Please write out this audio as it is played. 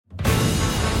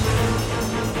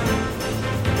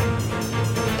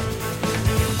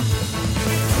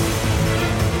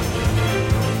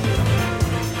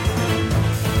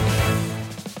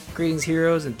Greetings,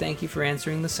 heroes, and thank you for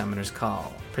answering the Summoner's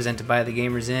Call. Presented by The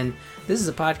Gamers Inn, this is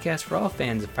a podcast for all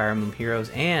fans of Fire Emblem Heroes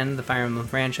and the Fire Emblem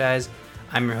franchise.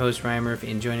 I'm your host, Ryan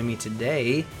Murphy, and joining me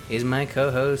today is my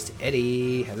co-host,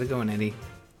 Eddie. How's it going, Eddie?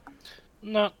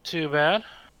 Not too bad.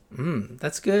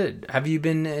 That's good. Have you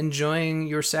been enjoying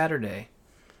your Saturday?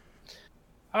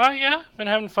 Yeah, been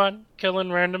having fun,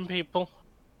 killing random people.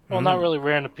 Well, not really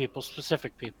random people,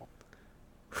 specific people.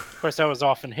 Of course, I was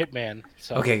off in Hitman,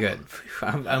 so... Okay, good.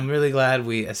 I'm really glad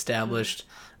we established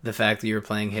the fact that you were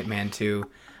playing Hitman 2.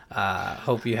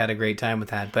 Hope you had a great time with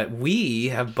that. But we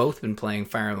have both been playing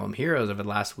Fire Emblem Heroes over the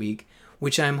last week,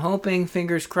 which I'm hoping,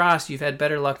 fingers crossed, you've had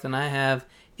better luck than I have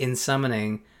in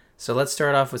summoning. So let's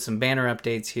start off with some banner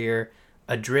updates here.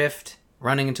 Adrift,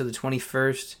 running into the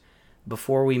 21st.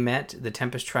 Before we met, the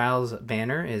Tempest Trials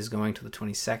banner is going to the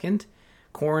 22nd.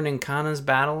 Corrin and Kana's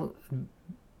battle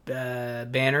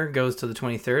banner goes to the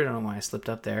 23rd. I don't know why I slipped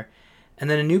up there. And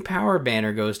then a new power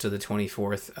banner goes to the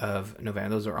 24th of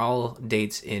November. Those are all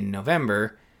dates in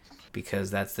November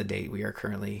because that's the date we are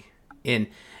currently in.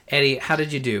 Eddie, how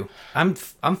did you do? I'm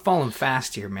falling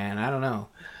fast here, man. I don't know.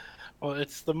 Well,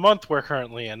 it's the month we're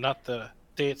currently in, not the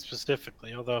date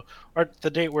specifically. Or the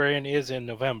date we're in is in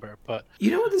November. But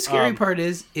you know what the scary part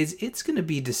is it's going to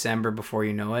be December before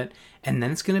you know it, and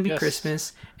then it's going to be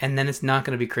Christmas, and then it's not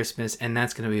going to be Christmas, and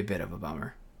that's going to be a bit of a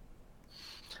bummer.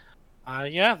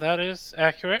 Yeah, that is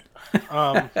accurate.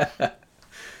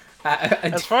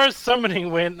 As far as summoning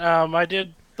went, I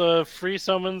did the free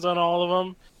summons on all of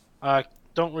them.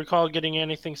 Don't recall getting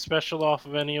anything special off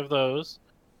of any of those.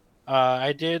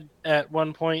 I did, at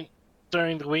one point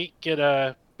during the week, get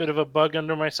a bit of a bug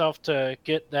under myself to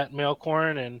get that male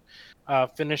Corrin and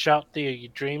finish out the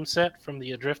dream set from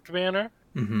the Adrift banner,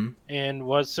 and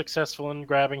was successful in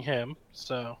grabbing him.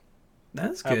 So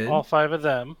that's good. All 5 of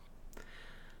them.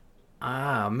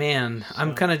 Ah, man, so,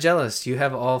 I'm kind of jealous. You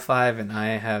have all 5, and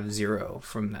I have 0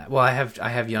 from that. Well, I have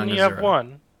Young as 0. You have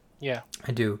 1. Yeah,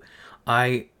 I do.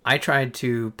 I tried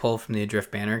to pull from the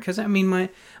Adrift banner because I mean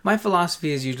my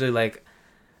philosophy is usually like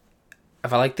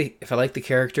if I like the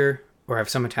character or have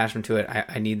some attachment to it,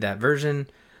 I need that version,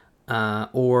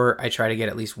 or I try to get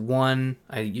at least one.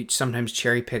 I sometimes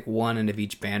cherry pick one end of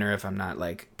each banner if I'm not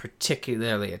like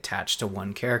particularly attached to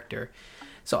one character.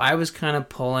 So I was kind of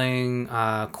pulling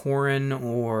Corrin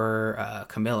or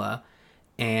Camilla,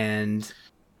 and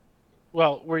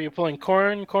well, were you pulling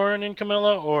Corrin and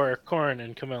Camilla, or Corrin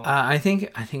and Camilla? I think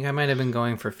I might have been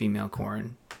going for female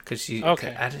Corrin because she.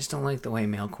 Okay. I just don't like the way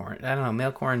male Corrin. I don't know.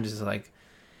 Male Corrin just like.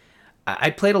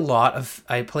 I played a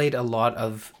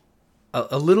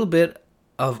little bit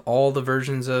of all the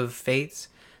versions of Fates,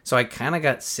 so I kind of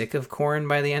got sick of Corrin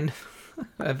by the end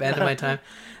of my time.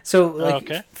 So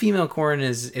like female Corrin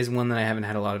is one that I haven't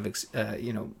had a lot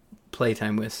of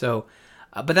playtime with. So,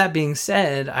 but that being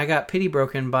said, I got pity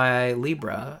broken by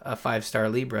Libra, a 5-star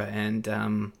Libra, and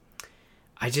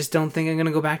I just don't think I'm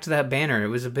gonna go back to that banner. It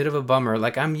was a bit of a bummer.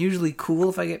 Like I'm usually cool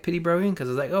if I get pity broken because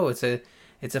it's like, oh, it's a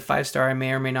 5-star I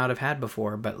may or may not have had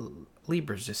before. But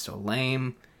Libra's just so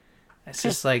lame. It's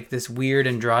just like this weird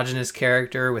androgynous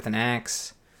character with an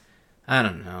axe. I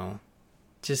don't know.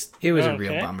 Just it was a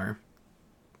real bummer.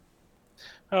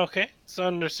 Okay, it's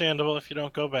understandable if you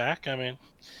don't go back. I mean,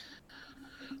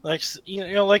 like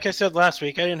like I said last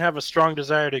week, I didn't have a strong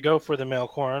desire to go for the male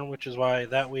Corrin, which is why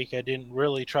that week I didn't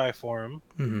really try for him.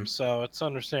 Mm-hmm. So it's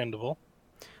understandable.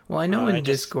 Well, I know in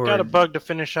Discord got a bug to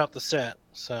finish out the set.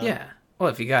 So yeah. Well,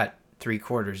 if you got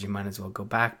 3/4, you might as well go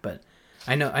back. But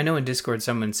I know in Discord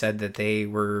someone said that they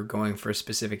were going for a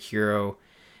specific hero,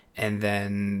 and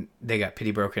then they got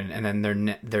pity broken, and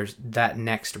then there's that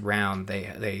next round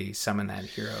they summon that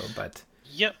hero. But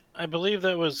yep, I believe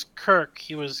that was Kirk.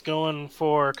 He was going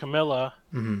for Camilla.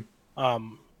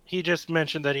 Mm-hmm. He just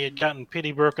mentioned that he had gotten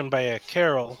pity broken by a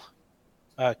Karel,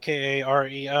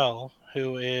 Karel,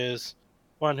 who is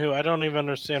one who I don't even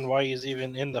understand why he's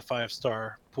even in the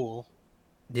 5-star pool.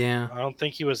 Yeah, I don't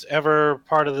think he was ever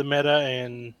part of the meta,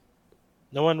 and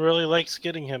no one really likes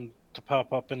getting him to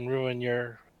pop up and ruin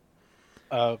your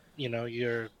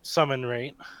your summon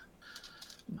rate.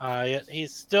 Yet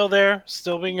he's still there,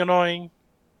 still being annoying.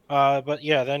 But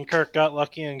yeah, then Kirk got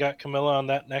lucky and got Camilla on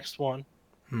that next one.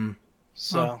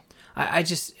 So well, I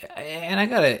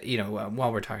gotta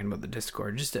while we're talking about the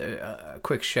Discord, just a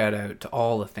quick shout out to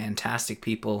all the fantastic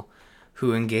people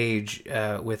who engage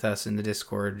with us in the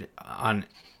Discord on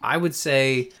I'd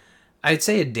say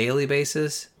a daily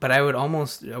basis, but I would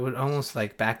almost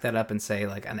like back that up and say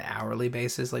like an hourly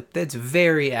basis. Like that's a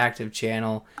very active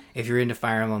channel. If you're into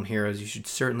Fire Emblem Heroes, you should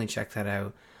certainly check that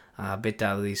out.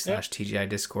 bit.ly/TGI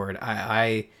Discord.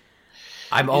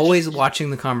 I'm always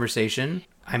watching the conversation.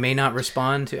 I may not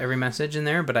respond to every message in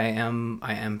there, but I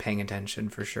am paying attention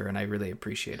for sure, and I really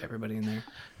appreciate everybody in there.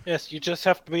 Yes, you just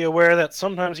have to be aware that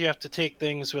sometimes you have to take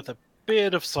things with a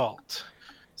bit of salt.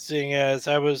 Seeing as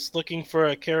I was looking for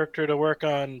a character to work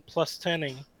on plus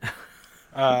 10ing,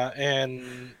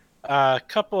 and a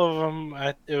couple of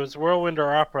them, it was Whirlwind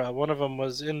or Opera. One of them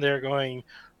was in there going,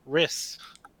 Riss.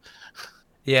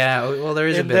 Yeah, well, there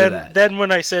is a And bit of then, that. then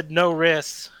when I said no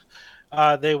Riss,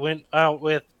 they went out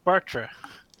with Bartra.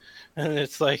 And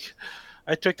it's like,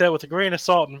 I took that with a grain of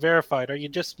salt and verified. Are you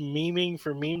just memeing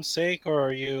for meme's sake, or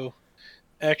are you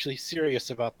actually serious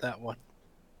about that one?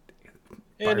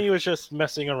 And Bart, he was just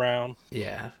messing around.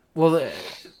 yeah. Well,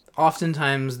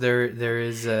 oftentimes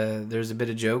there's a bit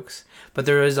of jokes, but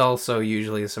there is also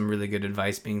usually some really good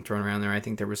advice being thrown around there. I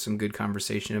think there was some good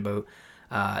conversation about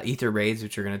ether raids,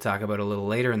 which we're going to talk about a little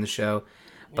later in the show.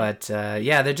 But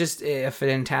yeah, they're just a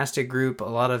fantastic group. A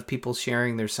lot of people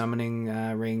sharing their summoning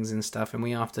rings and stuff, and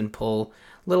we often pull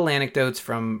little anecdotes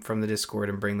from the Discord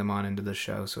and bring them on into the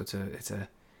show. So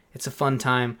it's a fun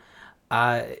time.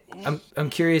 I'm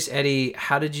curious, Eddie.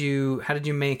 How did you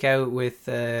make out with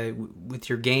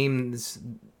your games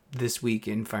this week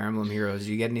in Fire Emblem Heroes? Did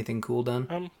you get anything cool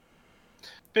done?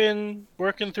 Been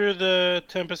working through the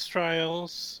Tempest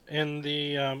Trials and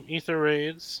the Ether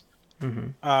Raids.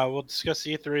 Mm-hmm. We'll discuss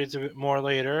the Ether Raids a bit more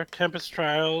later. Tempest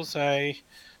Trials, I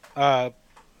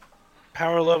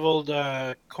power leveled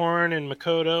Korn and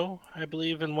Makoto, I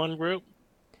believe, in one group.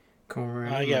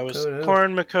 Yeah, it was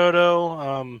Korn,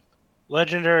 Makoto,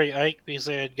 Legendary Ike, because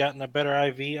I had gotten a better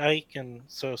IV Ike, and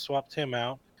so swapped him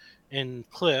out. And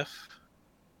Cliff.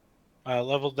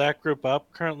 Leveled that group up.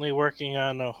 Currently working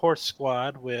on a horse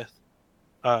squad with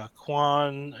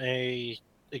Quan, a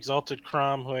Exalted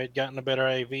Crom, who I had gotten a better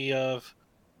IV of,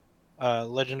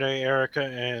 Legendary Erica,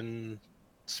 and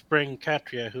Spring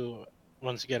Katria, who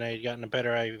once again I had gotten a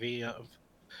better IV of.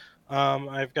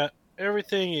 I've got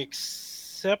everything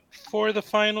except for the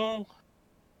final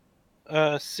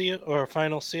seal, or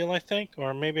final seal, I think,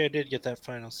 or maybe I did get that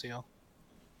final seal.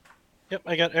 Yep,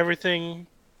 I got everything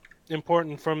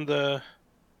important from the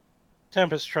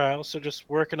Tempest Trial, so just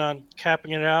working on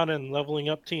capping it out and leveling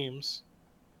up teams.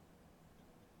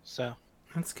 So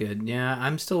That's good. Yeah,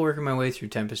 I'm still working my way through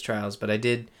Tempest Trials, but I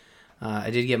did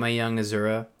get my young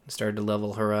Azura, started to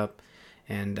level her up,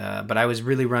 and but I was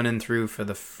really running through for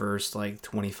the first like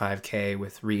 25k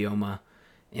with Ryoma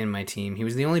in my team. He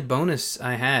was the only bonus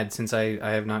I had since I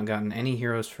have not gotten any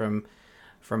heroes from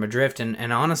Adrift,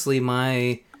 and honestly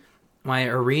my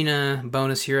arena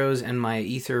bonus heroes and my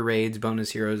ether raids bonus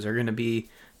heroes are going to be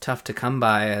tough to come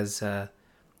by as a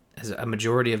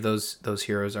majority of those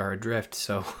heroes are adrift.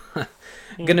 So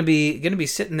gonna be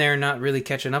sitting there not really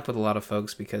catching up with a lot of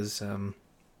folks because I'm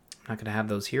not gonna have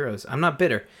those heroes. I'm not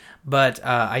bitter, but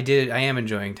I am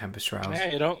enjoying Tempest Trials.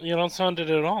 yeah, you don't sound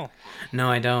it at all. No,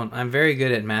 I don't. I'm very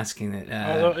good at masking it.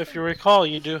 Although, if you recall,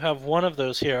 you do have one of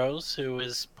those heroes who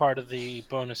is part of the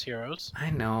bonus heroes.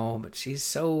 I know, but she's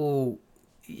so...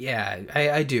 Yeah,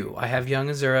 I do. I have young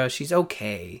Azura. She's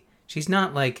okay. She's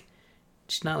not like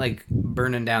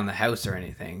burning down the house or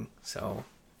anything. So,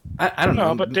 I don't know.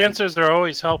 No, but dancers are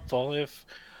always helpful. If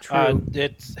True.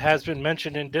 it has been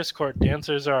mentioned in Discord,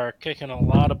 dancers are kicking a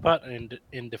lot of butt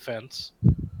in defense.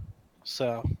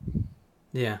 So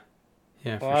Yeah.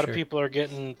 Yeah, a for lot sure. of people are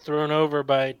getting thrown over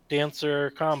by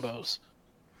dancer combos.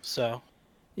 So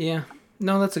Yeah.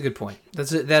 No, that's a good point.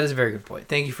 That is a very good point.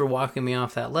 Thank you for walking me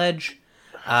off that ledge.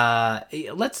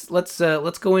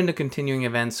 Let's go into continuing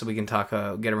events so we can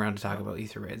get around to talk about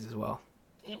ether raids as well.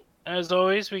 as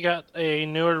always, we got a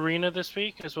new arena this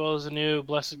week, as well as a new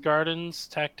Blessed Gardens,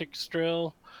 Tactics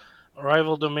Drill,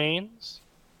 Rival Domains.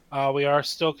 We are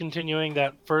still continuing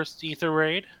that first Ether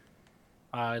raid.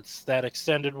 It's that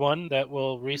extended one that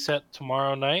will reset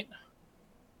tomorrow night.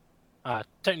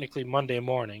 Technically Monday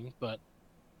morning, but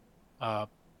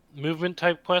movement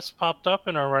type quests popped up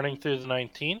and are running through the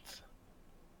 19th.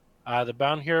 The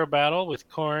Bound Hero battle with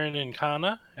Corrin and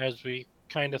Kana, as we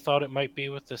kind of thought it might be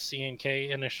with the C and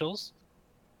K initials,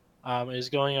 is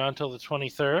going on till the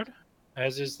 23rd,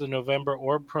 as is the November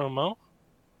Orb promo,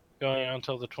 going on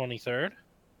till the 23rd.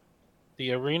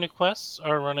 The arena quests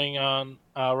are running.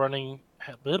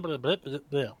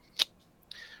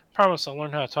 Promise I'll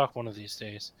learn how to talk one of these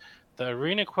days. The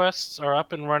arena quests are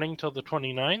up and running till the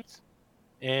 29th,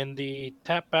 and the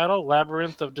tap battle,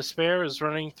 Labyrinth of Despair, is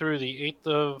running through the 8th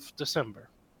of December.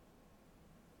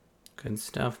 Good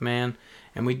stuff, man.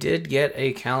 And we did get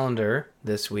a calendar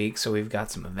this week, so we've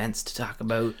got some events to talk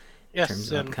about.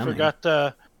 Yes, and forgot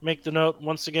to make the note,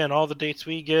 once again, all the dates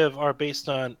we give are based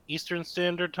on Eastern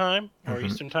Standard Time, or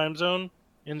Eastern Time Zone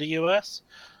in the U.S.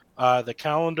 The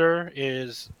calendar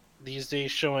is these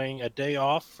days showing a day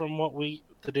off from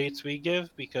the dates we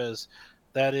give, because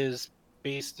that is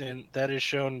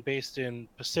shown based in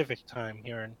Pacific time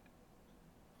here,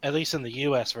 at least in the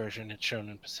U.S. version, it's shown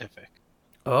in Pacific.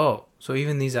 Oh, so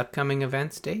even these upcoming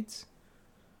events dates?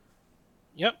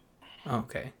 Yep.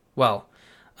 Okay. Well,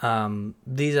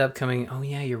 these upcoming. Oh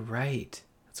yeah, you're right.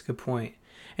 That's a good point.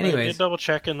 I did Anyways, double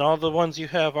check, and all the ones you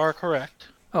have are correct.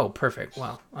 oh perfect.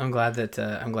 Well, I'm glad that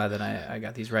I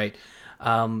got these right.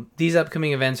 These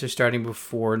upcoming events are starting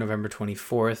before November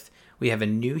 24th. We have a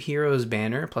new Heroes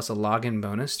banner plus a login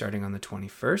bonus starting on the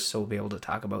 21st, so we'll be able to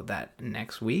talk about that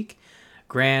next week.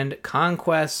 Grand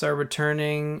Conquests are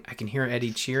returning. I can hear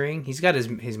Eddie cheering. He's got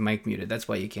his mic muted. That's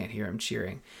why you can't hear him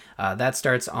cheering. That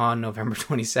starts on November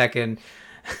 22nd.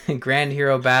 Grand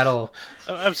Hero Battle.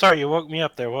 I'm sorry, you woke me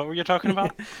up there. What were you talking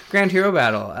about? Grand Hero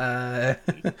Battle.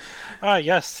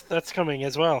 Yes, that's coming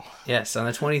as well. Yes, on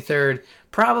the 23rd.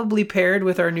 Probably paired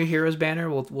with our new Heroes banner.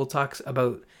 We'll talk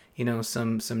about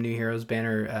some new Heroes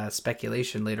banner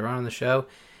speculation later on in the show.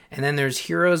 And then there's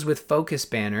Heroes with Focus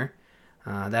banner.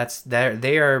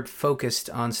 They are focused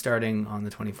on starting on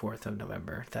the 24th of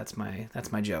November. That's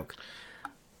my joke.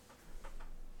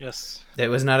 Yes. It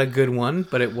was not a good one,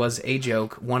 but it was a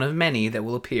joke, one of many that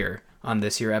will appear on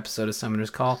this here episode of Summoner's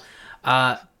Call.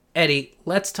 Eddie,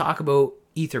 let's talk about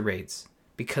Ether Raids,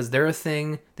 because they're a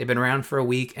thing. They've been around for a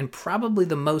week, and probably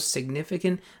the most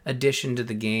significant addition to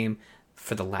the game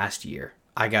for the last year.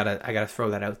 I gotta throw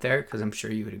that out there, because I'm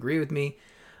sure you would agree with me.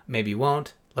 Maybe you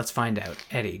won't. Let's find out.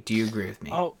 Eddie, do you agree with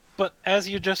me? Oh, but as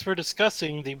you just were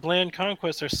discussing, the Bland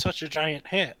Conquests are such a giant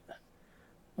hit.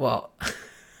 Well,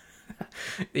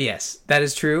 yes, that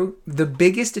is true. The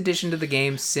biggest addition to the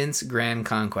game since Grand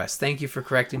Conquest. Thank you for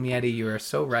correcting me, Eddie. You are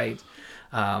so right.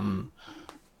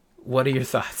 What are your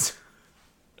thoughts?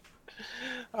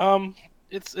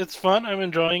 It's fun. I'm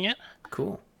enjoying it.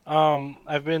 Cool.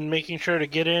 I've been making sure to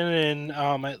get in and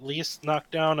at least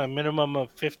knock down a minimum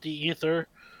of 50 ether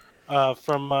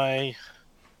from my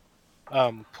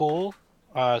pool,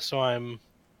 so I'm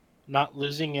not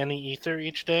losing any ether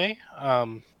each day.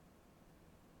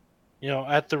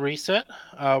 At the reset,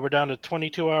 we're down to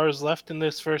 22 hours left in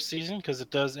this first season, because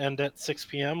it does end at 6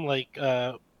 p.m. like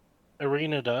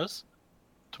Arena does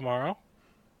tomorrow.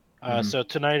 So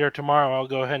tonight or tomorrow, I'll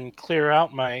go ahead and clear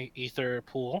out my ether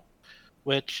pool,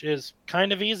 which is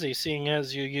kind of easy, seeing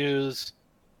as you use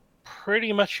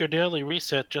pretty much your daily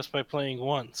reset just by playing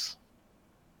once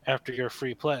after your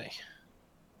free play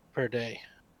per day.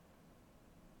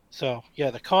 So,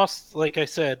 yeah, the cost, like I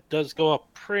said, does go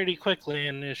up pretty quickly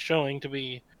and is showing to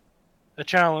be a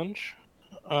challenge.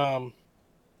 Yeah,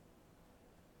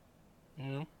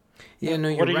 no,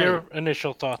 you're what are right. your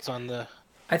initial thoughts on the...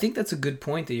 I think that's a good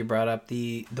point that you brought up.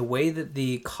 The way that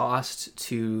the cost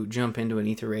to jump into an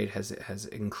ether raid has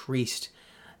increased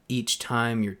each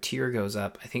time your tier goes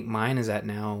up. I think mine is at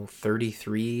now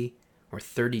 33 or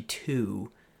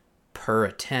 32 per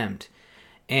attempt.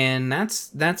 And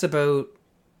that's about,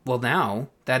 well, now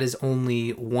that is only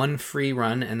one free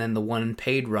run and then the one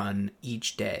paid run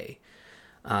each day.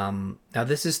 Now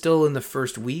this is still in the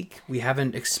first week. We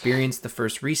haven't experienced the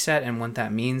first reset, and what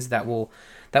that means, that will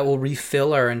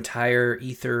refill our entire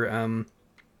ether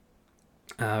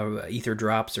ether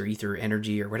drops or ether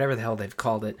energy or whatever the hell they've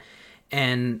called it,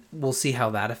 and we'll see how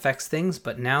that affects things.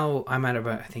 But now I'm at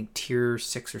about, I think, tier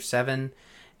 6 or 7,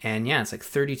 and yeah, it's like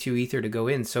 32 ether to go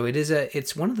in. So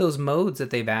it's one of those modes that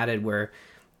they've added where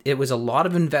it was a lot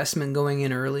of investment going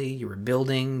in early. You were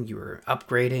building, you were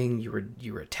upgrading, you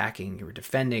were attacking, you were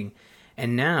defending,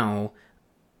 and now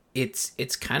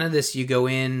it's kind of this: you go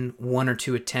in one or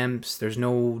two attempts. There's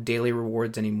no daily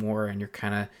rewards anymore, and you're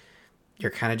kind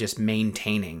of just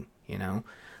maintaining.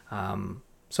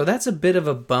 So that's a bit of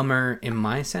a bummer in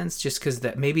my sense, just because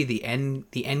that maybe the end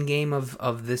game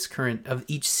of this current of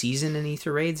each season in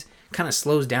Ether Raids kind of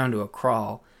slows down to a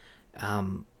crawl.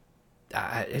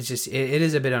 It's just it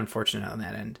is a bit unfortunate on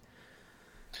that end.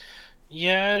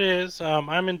 Yeah, it is.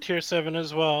 I'm in tier 7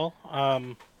 as well.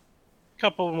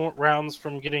 Couple more rounds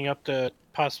from getting up to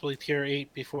possibly tier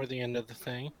 8 before the end of the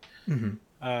thing.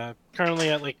 Mm-hmm. Currently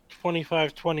at like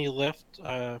 25-20 lift.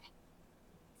 I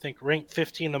think ranked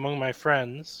 15 among my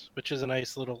friends, which is a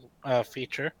nice little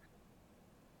feature.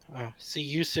 See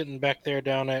you sitting back there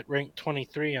down at rank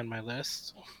 23 on my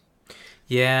list.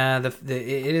 Yeah,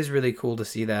 it is really cool to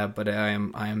see that, but I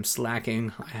am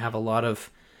slacking. I have a lot of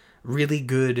really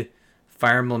good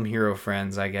Fire Emblem Hero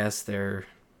friends. I guess they're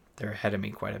ahead of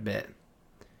me quite a bit.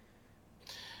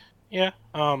 Yeah,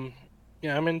 I'm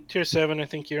in tier 7. I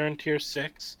think you're in tier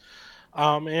 6.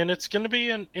 And it's going to be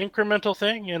an incremental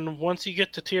thing. And once you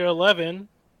get to tier 11,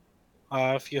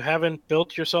 If you haven't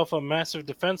built yourself a massive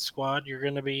defense squad, you're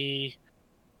going to be,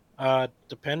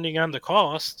 depending on the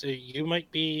cost, you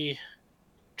might be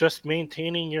just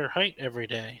maintaining your height every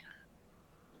day.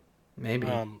 Maybe.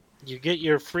 You get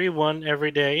your free one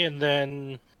every day, and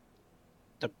then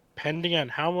depending on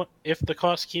how much, if the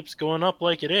cost keeps going up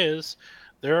like it is,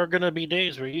 there are going to be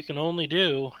days where you can only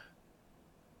do,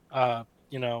 uh,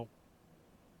 you know,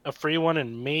 a free one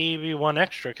and maybe one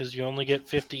extra because you only get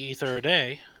 50 ether a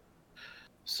day.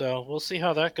 So we'll see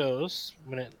how that goes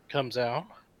when it comes out.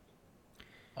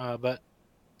 But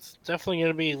it's definitely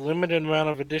going to be limited amount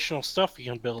of additional stuff you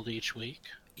can build each week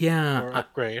Yeah, or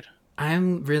upgrade.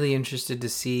 I'm really interested to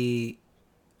see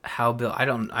how build. I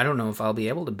don't know if I'll be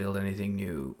able to build anything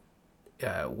new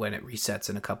when it resets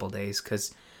in a couple days,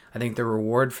 because I think the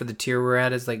reward for the tier we're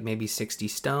at is like maybe 60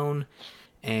 stone,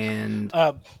 and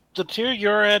The tier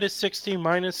you're at is 60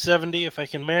 minus 70. If I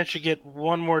can manage to get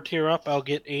one more tier up, I'll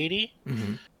get 80.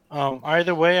 mm-hmm.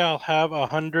 Either way, I'll have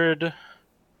 100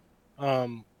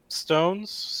 stones,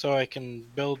 so I can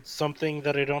build something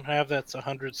that I don't have that's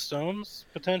 100 stones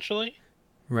potentially.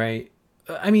 Right.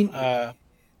 I mean,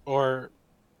 Or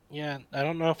yeah, I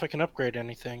don't know if I can upgrade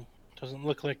anything. Doesn't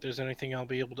look like there's anything I'll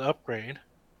be able to upgrade.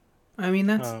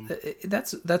 that's Um,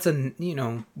 that's a,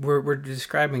 we're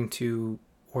describing two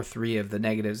or three of the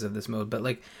negatives of this mode, but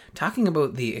like talking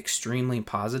about the extremely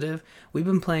positive, we've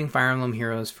been playing Fire Emblem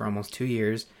Heroes for almost 2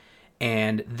 years,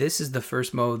 and this is the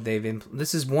first mode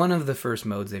this is one of the first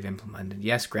modes they've implemented.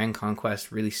 Yes, Grand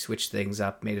Conquest really switched things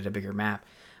up, made it a bigger map,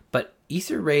 but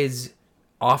Aether Raids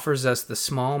offers us the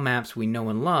small maps we know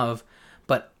and love,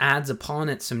 but adds upon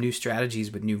it some new strategies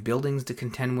with new buildings to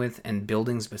contend with, and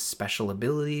buildings with special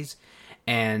abilities,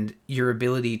 and your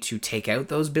ability to take out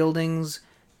those buildings,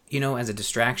 as a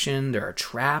distraction. There are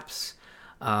traps.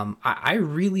 I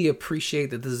really appreciate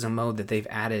that this is a mode that they've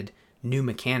added new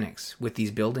mechanics with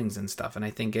these buildings and stuff, and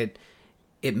I think it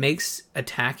makes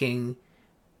attacking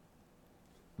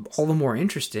all the more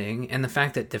interesting. And the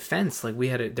fact that defense, like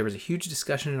there was a huge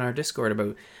discussion in our Discord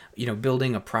about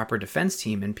building a proper defense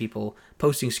team, and people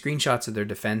posting screenshots of their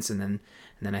defense, and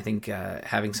then I think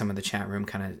having some of the chat room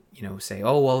kind of say,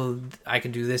 oh well, I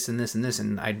could do this and this and this,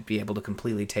 and I'd be able to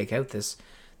completely take out this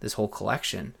whole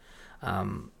collection.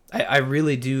 I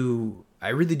really do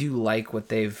like what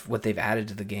they've added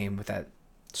to the game with that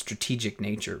strategic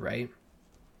nature, right?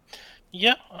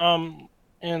 yeah.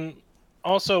 And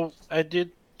also I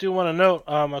do want to note,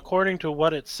 according to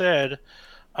what it said,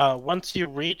 once you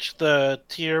reach the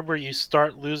tier where you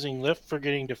start losing lift for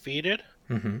getting defeated,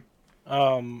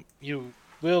 Mm-hmm. you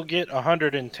will get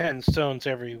 110 stones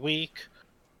every week,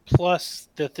 plus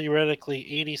the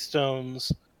theoretically 80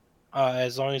 stones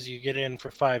as long as you get in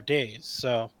for 5 days.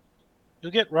 So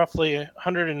you'll get roughly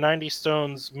 190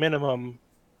 stones minimum,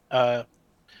 uh,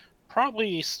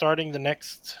 probably starting the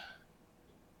next,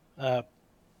 uh,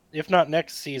 if not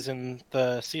next season,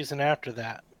 the season after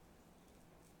that.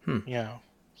 Hmm.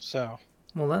 So.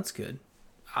 Well, that's good.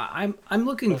 I'm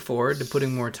looking forward to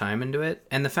putting more time into it,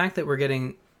 and the fact that we're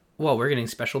getting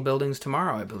special buildings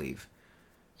tomorrow, I believe.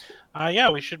 Yeah,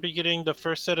 we should be getting the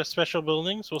first set of special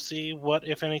buildings. We'll see what,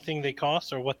 if anything, they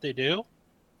cost or what they do.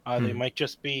 They might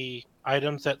just be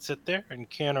items that sit there and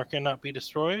can or cannot be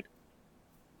destroyed.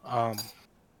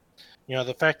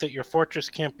 The fact that your fortress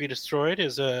can't be destroyed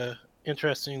is a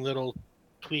interesting little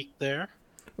tweak there.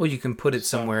 Well, you can put it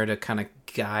somewhere to kind of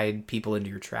guide people into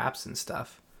your traps and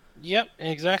stuff. Yep,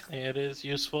 exactly. It is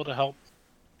useful to help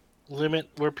limit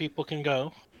where people can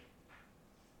go.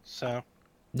 So.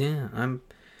 Yeah, I'm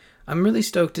really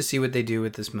stoked to see what they do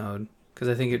with this mode, because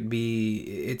I think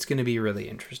it's going to be really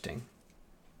interesting.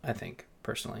 I think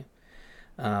personally.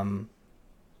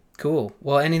 Cool.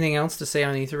 Well, anything else to say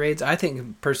on Aether Raids? I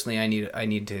think personally, I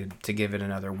need to give it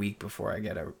another week before I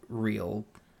get a real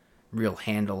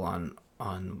handle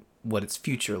on what its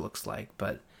future looks like.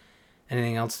 But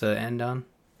anything else to end on?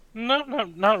 No,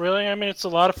 not really. I mean, it's a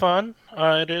lot of fun.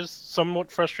 It is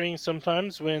somewhat frustrating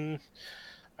sometimes when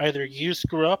either you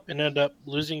screw up and end up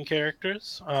losing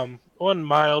characters. One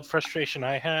mild frustration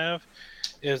I have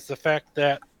is the fact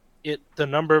that the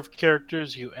number of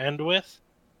characters you end with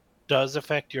does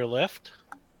affect your lift.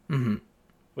 Mm-hmm.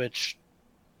 Which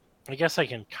I guess I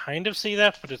can kind of see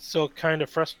that, but it still kind of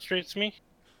frustrates me.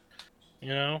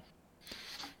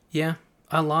 Yeah,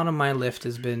 a lot of my lift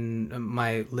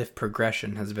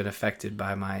progression has been affected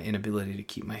by my inability to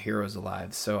keep my heroes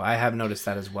alive. So I have noticed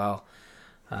that as well.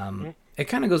 It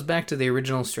kind of goes back to the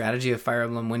original strategy of Fire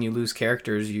Emblem. When you lose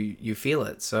characters, you feel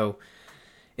it. So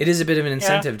it is a bit of an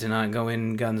incentive to not go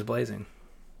in guns blazing.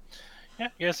 Yeah,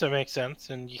 I guess that makes sense.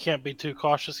 And you can't be too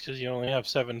cautious because you only have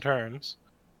 7 turns.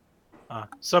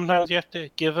 Sometimes you have to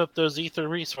give up those ether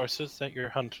resources that you're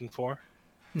hunting for.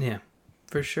 Yeah,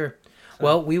 for sure. So,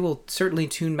 Well, we will certainly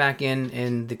tune back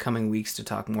in the coming weeks to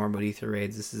talk more about Ether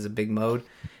Raids. This is a big mode,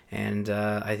 and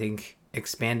I think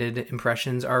expanded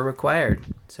impressions are required.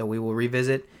 So we will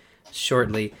revisit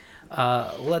shortly.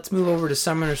 Let's move over to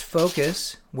Summoner's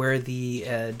Focus, where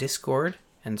the Discord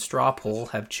and Straw Poll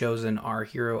have chosen our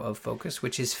hero of focus,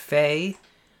 which is Faye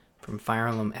from Fire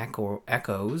Emblem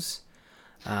Echoes.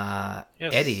 yes.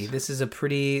 Eddie, this is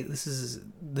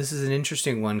an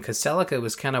interesting one because Celica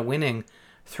was kind of winning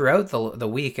throughout the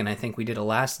week, and I think we did a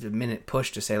last minute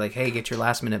push to say like, hey, get your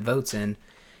last minute votes in,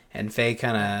 and Faye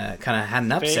kind of had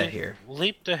an upset Faye here.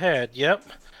 leaped ahead. Yep.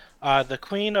 The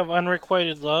Queen of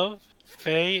Unrequited Love.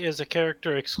 Faye is a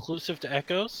character exclusive to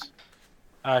Echoes.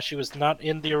 She was not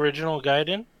in the original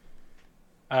Gaiden.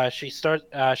 She's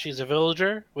a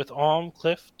villager with Alm,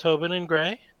 Cliff, Tobin, and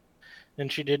Gray.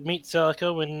 And she did meet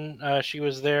Celica when she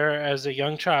was there as a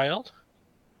young child.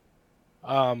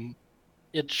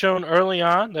 It's shown early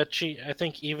on that I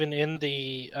think even in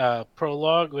the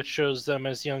prologue, which shows them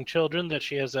as young children, that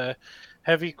she has a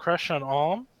heavy crush on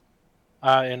Alm.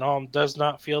 And Alm does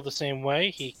not feel the same way.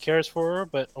 He cares for her,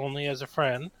 but only as a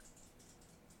friend.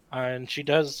 And she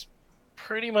does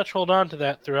pretty much hold on to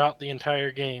that throughout the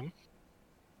entire game.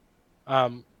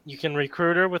 You can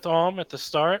recruit her with Alm at the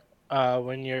start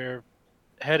when you're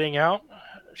heading out.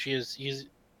 She is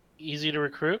easy to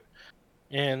recruit,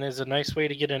 and is a nice way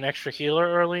to get an extra healer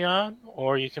early on.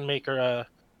 Or you can make her a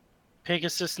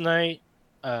Pegasus Knight,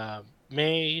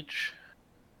 mage,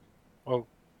 or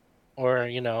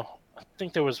I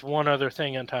think there was one other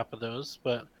thing on top of those.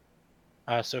 But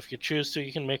so if you choose to,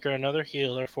 you can make her another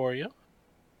healer for you.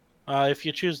 If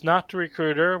you choose not to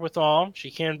recruit her with Alm,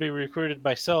 she can be recruited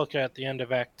by Celica at the end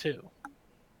of Act 2.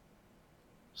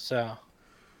 So,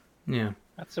 Yeah,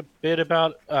 that's a bit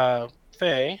about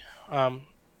Faye.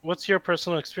 What's your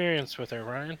personal experience with her,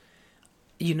 Ryan?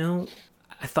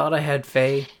 I thought I had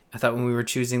Faye. I thought when we were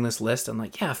choosing this list, I'm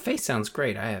like, yeah, Faye sounds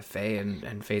great. I have Faye,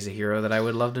 and Faye's a hero that I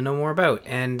would love to know more about.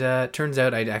 And turns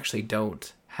out I actually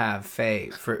don't have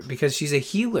Faye because she's a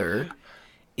healer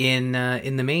in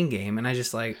the main game, and I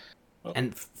just like,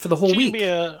 and for the whole She week. can be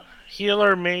a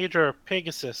healer, mage, or a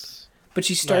Pegasus. But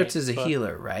she starts Knight, as a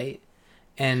healer, right?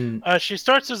 And she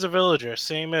starts as a villager,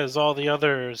 same as all the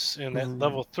others in that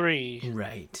level 3.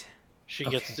 right. She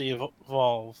Okay. gets to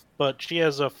evolve, but she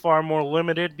has a far more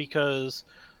limited because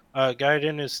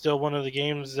Gaiden is still one of the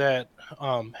games that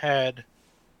had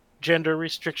gender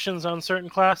restrictions on certain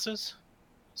classes.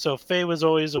 So Faye was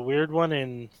always a weird one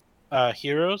in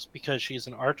Heroes because she's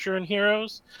an archer in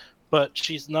Heroes, but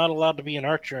she's not allowed to be an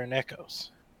archer in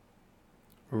Echoes.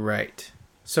 Right.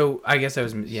 So I guess I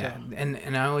was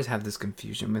and I always have this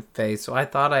confusion with Faye. So I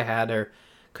thought I had her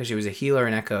because she was a healer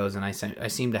in Echoes, and I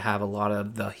seem to have a lot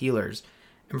of the healers.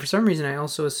 And for some reason, I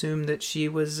also assumed that she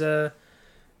was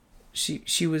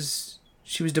she was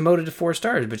demoted to 4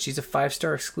 stars, but she's a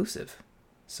 5-star exclusive.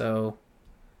 So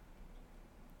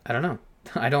I don't know.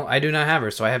 I do not have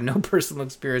her, so I have no personal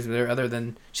experience with her other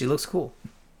than she looks cool.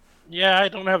 Yeah, I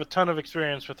don't have a ton of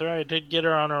experience with her. I did get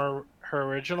her on her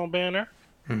original banner.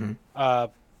 Mm-hmm.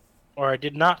 Or I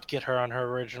did not get her on her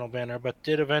original banner, but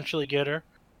did eventually get her.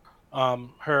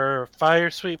 Her fire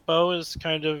sweep bow is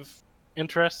kind of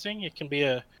interesting. It can be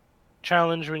a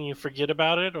challenge when you forget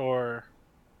about it, or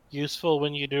useful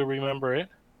when you do remember it.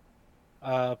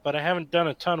 But I haven't done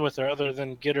a ton with her other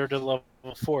than get her to level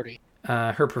 40.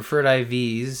 Her preferred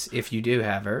IVs, if you do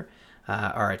have her,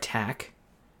 are attack,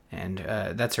 and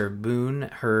that's her boon.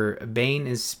 Her bane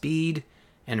is speed,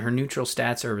 and her neutral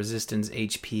stats are resistance,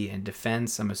 HP, and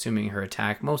defense. I'm assuming her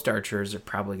attack. Most archers are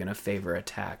probably going to favor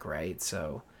attack, right?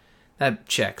 So that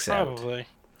checks out. Probably.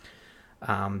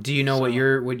 Do you know what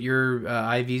your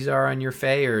IVs are on your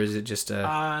Fae, or is it just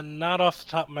a? Not off the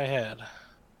top of my head.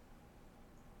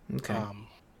 Okay.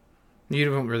 You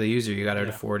don't really use her. You got her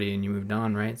to 40, and you moved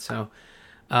on, right? So.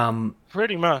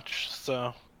 Pretty much.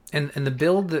 So. And the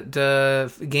build that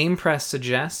the Game Press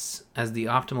suggests as the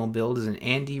optimal build is an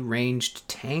Andy ranged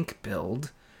tank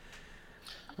build.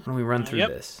 Why don't we run through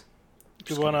this?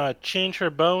 You want to change her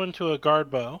bow into a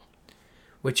guard bow,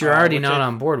 which you're already not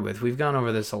on board with. We've gone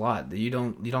over this a lot. You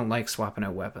don't like swapping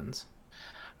out weapons.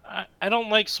 I don't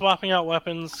like swapping out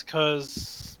weapons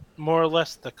because more or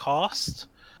less the cost.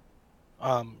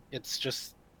 It's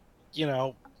just,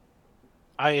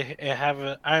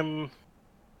 I'm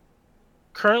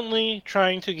currently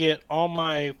trying to get all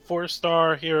my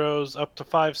 4-star heroes up to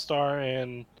 5-star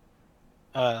and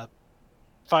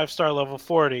 5-star level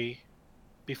 40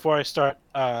 before I start,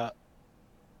 and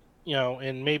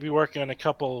maybe working on a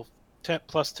couple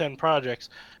 10 projects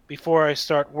before I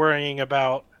start worrying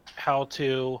about how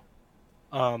to,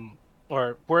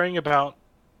 or worrying about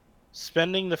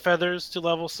spending the feathers to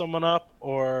level someone up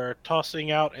or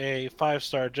tossing out a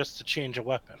 5-star just to change a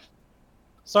weapon.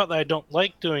 It's not that I don't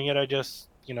like doing it, I just,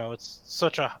 it's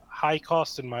such a high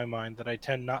cost in my mind that I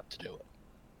tend not to do it.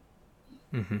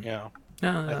 Mm-hmm.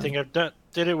 I think I've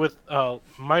did it with,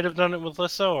 might have done it with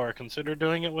Lissa or considered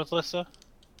doing it with Lissa,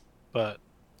 but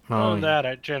other than that,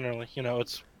 I generally,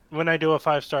 it's when I do a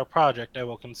 5-star project, I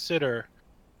will consider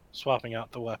swapping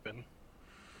out the weapon.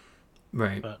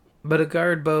 Right. But a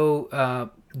guard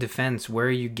bow defense, where are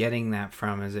you getting that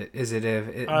from? Is it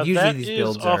usually these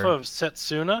builds off of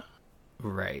Setsuna.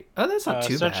 Right. Oh, that's not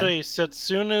too essentially, bad.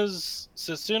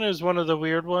 Setsuna is one of the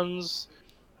weird ones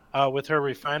with her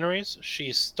refineries.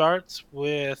 She starts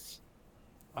with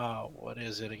what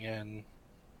is it again?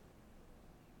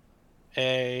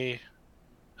 A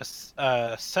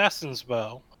assassin's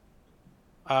bow.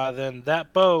 Then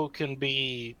that bow can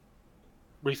be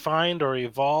refined or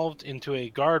evolved into a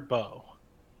guard bow,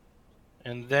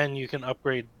 and then you can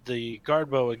upgrade the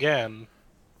guard bow again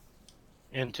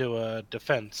into a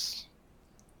defense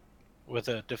with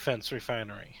a defense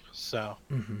refinery. So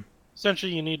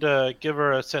essentially you need to give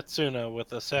her a Setsuna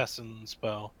with assassin's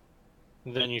bow,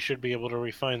 and then you should be able to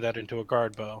refine that into a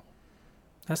guard bow.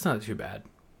 That's not too bad.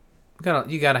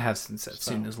 You gotta have some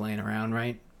Setsunas laying around,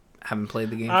 right? Haven't played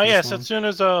the game. Yeah,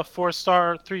 Setsuna's a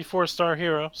 4-star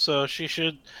hero, so she's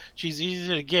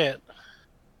easy to get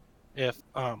if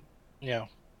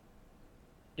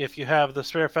if you have the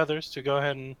spare feathers to go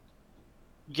ahead and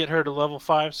get her to level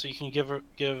 5, so you can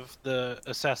give the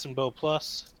assassin bow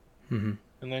plus, and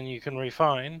then you can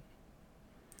refine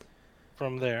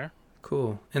from there.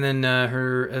 Cool. And then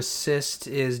her assist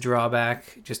is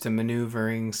drawback, just a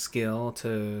maneuvering skill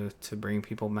to bring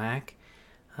people back.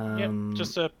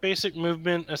 Just a basic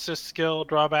movement assist skill,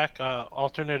 drawback,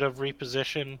 alternative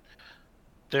reposition.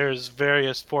 There's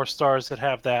various 4-stars that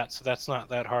have that, so that's not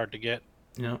that hard to get.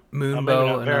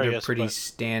 Moonbow, another pretty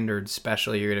standard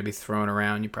special you're going to be throwing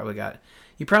around. You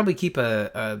probably keep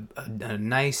a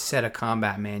nice set of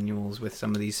combat manuals with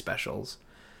some of these specials.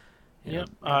 They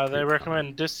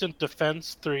recommend Distant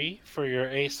Defense 3 for your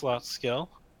A slot skill.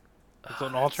 It's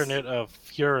an alternate of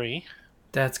Fury.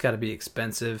 That's got to be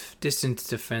expensive. Distant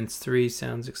Defense 3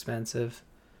 sounds expensive.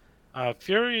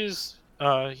 Fury's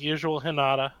usual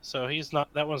Hinata, so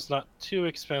that one's not too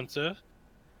expensive.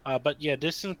 But yeah,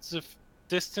 Distant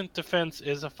Defense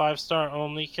is a 5-star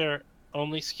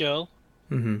only skill.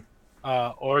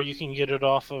 Or you can get it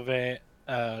off of a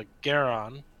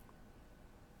Garon.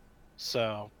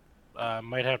 So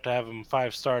might have to have him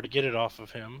 5-star to get it off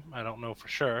of him. I don't know for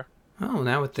sure. Oh,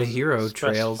 now with the hero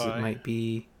trails, it might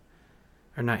be,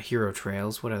 or not hero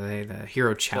trails. What are they? The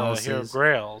hero chalices. The hero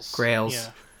grails. Grails.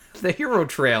 Yeah. The hero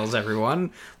trails,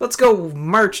 everyone. Let's go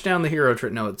march down the hero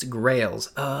trail. No, it's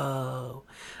grails. Oh.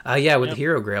 Yeah, with the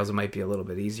hero grails, it might be a little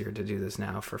bit easier to do this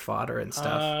now for fodder and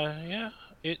stuff. Yeah.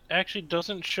 It actually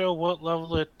doesn't show what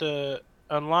level it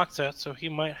unlocks at, so he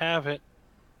might have it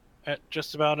at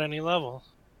just about any level.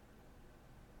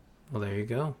 Well, there you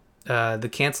go. The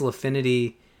cancel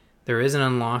affinity, there is an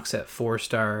unlocks at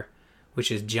 4-star,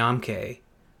 which is Jamke.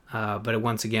 But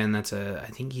once again, I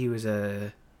think he was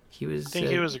a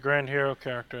Grand Hero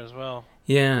character as well.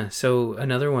 Yeah, so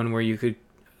another one where you could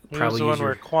probably use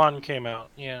where Quan came out.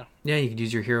 Yeah. Yeah, you could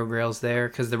use your hero grails there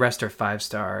because the rest are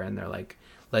 5-star and they're like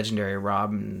legendary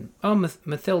Rob and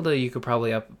Mathilda. You could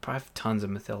probably have tons of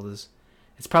Mathildas.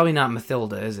 It's probably not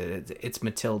Mathilda, is it? It's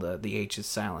Matilda. The H is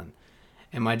silent.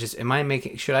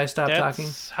 Should I stop talking?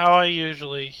 That's how I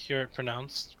usually hear it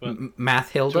pronounced. But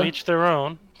Mathilda? To each their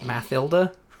own.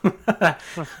 Mathilda? I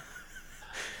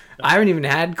haven't even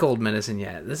had cold medicine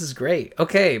yet. This is great.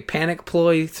 Okay, Panic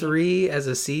Ploy 3 as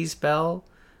a C spell.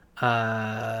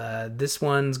 This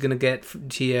one's going to get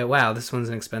to you. Wow, this one's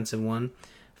an expensive one.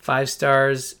 5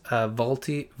 stars,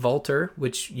 Volter,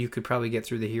 which you could probably get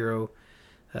through the hero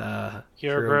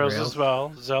Grails as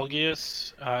well.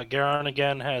 Zelgius. Garon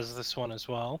again has this one as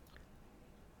well.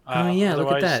 Oh yeah,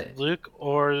 look at that. Luke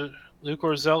or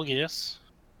Zelgius.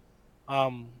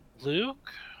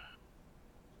 Luke?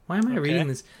 Why am I reading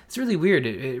this? It's really weird.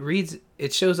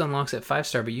 It shows unlocks at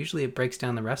 5-star, but usually it breaks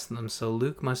down the rest of them. So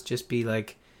Luke must just be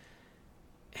like,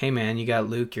 hey man, you got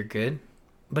Luke, you're good.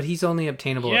 But he's only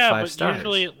obtainable at 5 stars. Yeah, but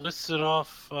usually it lists it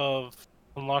off of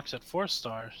unlocks at 4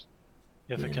 stars.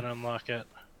 If it can unlock it.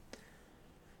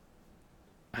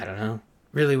 I don't know.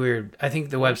 Really weird. I think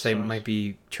the website might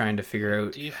be trying to figure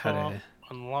out Default how to...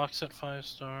 unlocks at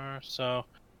 5-star. So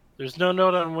there's no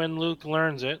note on when Luke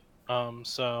learns it.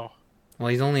 Well,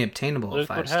 he's only obtainable at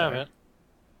 5-star. Luke would have it.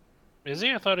 Is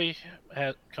he? I thought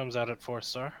comes out at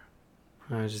 4-star.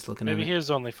 I was just looking at Maybe it. he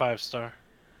is only 5-star.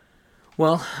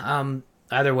 Well,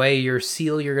 either way, your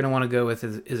seal you're going to want to go with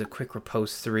is a quick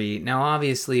riposte 3. Now,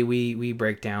 obviously, we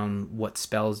break down what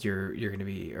spells you're going to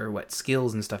be, or what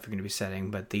skills and stuff you're going to be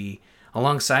setting, but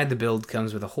alongside the build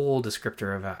comes with a whole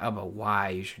descriptor of a why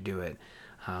you should do it.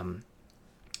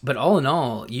 But all in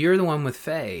all, you're the one with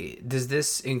Faye. Does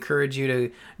this encourage you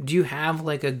to... Do you have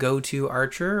like a go-to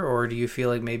archer, or do you feel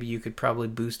like maybe you could probably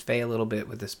boost Faye a little bit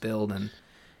with this build and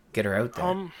get her out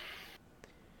there?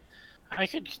 I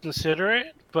could consider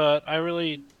it, but I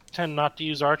really tend not to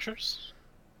use archers.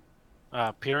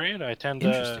 Period. I tend to...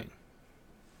 Interesting.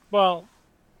 Well,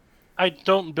 I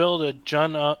don't build a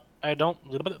ton I don't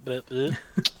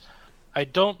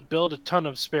build a ton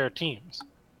of spare teams.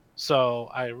 So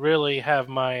I really have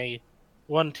my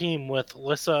one team with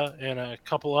Lissa and a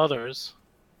couple others.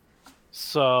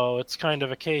 So it's kind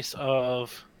of a case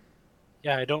of,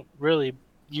 yeah, I don't really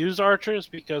use archers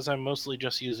because I'm mostly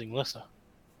just using Lissa.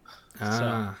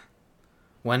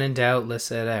 When in doubt,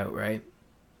 list it out, right?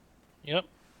 Yep.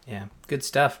 Yeah, good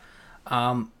stuff.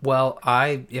 Well,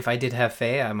 if I did have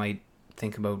Faye, I might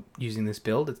think about using this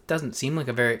build. It doesn't seem like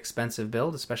a very expensive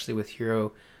build, especially with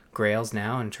Hero Grails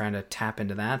now and trying to tap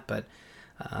into that. But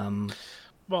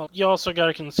well, you also got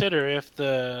to consider if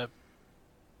the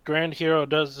Grand Hero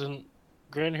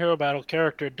Battle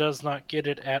character does not get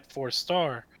it at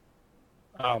 4-star,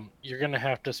 you're gonna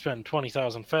have to spend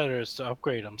 20,000 feathers to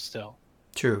upgrade them. Still,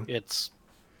 true. It's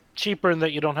cheaper in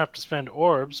that you don't have to spend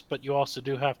orbs, but you also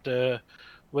do have to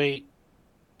wait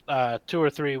 2 or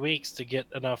 3 weeks to get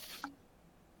enough,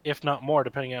 if not more,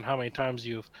 depending on how many times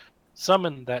you've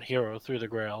summoned that hero through the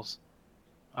Grails,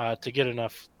 to get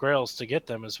enough Grails to get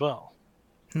them as well.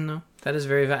 No, that is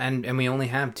very and we only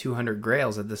have 200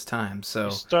 Grails at this time, so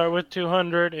you start with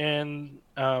 200, and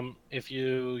if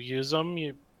you use them,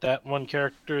 that one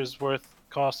character is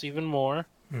cost even more,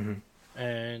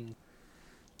 and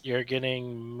you're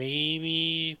getting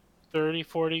maybe 30,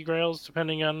 40 Grails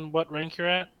depending on what rank you're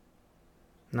at.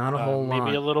 Not a whole lot.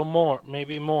 Maybe a little more,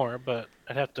 maybe more, but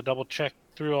I'd have to double check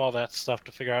through all that stuff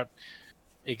to figure out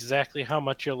exactly how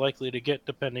much you're likely to get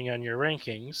depending on your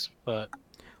rankings. But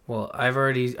well, I've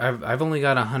only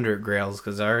got 100 Grails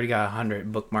because I already got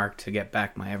 100 bookmarked to get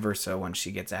back my Everso when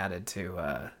she gets added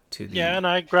to the... Yeah, and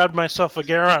I grabbed myself a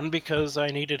Garon because I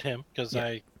needed him, because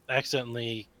I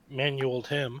accidentally manualed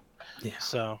him. Yeah.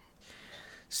 So...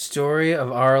 Story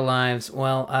of our lives.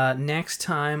 Well, next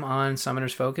time on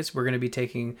Summoner's Focus, we're going to be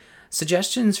taking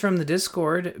suggestions from the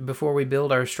Discord before we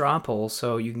build our straw poll,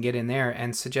 so you can get in there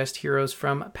and suggest heroes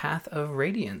from Path of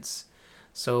Radiance.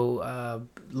 So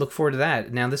look forward to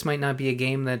that. Now, this might not be a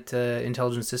game that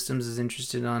Intelligent Systems is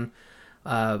interested on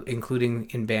including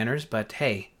in banners, but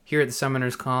hey, here at the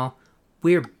Summoner's Call,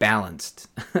 we're balanced.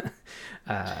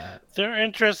 They're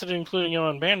interested in including it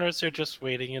on banners. They're just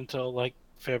waiting until like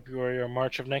February or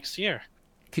March of next year.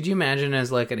 Could you imagine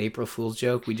as like an April Fool's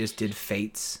joke, we just did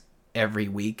fates every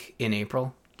week in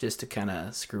April just to kind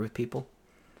of screw with people?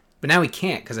 But now we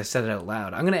can't because I said it out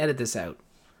loud. I'm going to edit this out.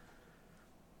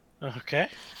 Okay.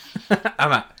 I'm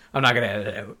not going to edit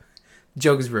it out.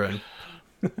 Joke is ruined.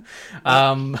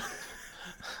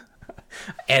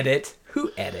 Edit.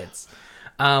 Who edits?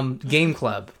 Game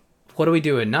Club. What are we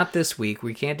doing? Not this week.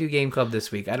 We can't do Game Club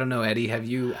this week. I don't know, Eddie. Have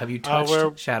you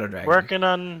touched Shadow Dragon? Working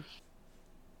on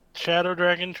Shadow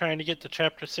Dragon, trying to get to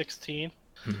chapter 16.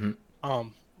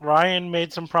 Ryan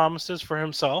made some promises for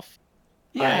himself.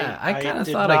 Yeah, I kind of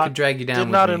thought I could drag you down.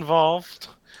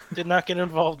 Did not get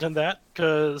involved in that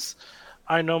because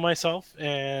I know myself,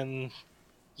 and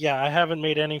yeah, I haven't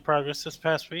made any progress this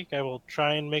past week. I will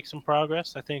try and make some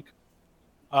progress. I think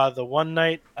the one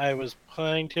night I was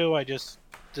planning to, I just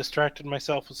distracted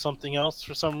myself with something else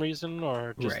for some reason,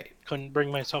 or just couldn't bring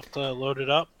myself to load it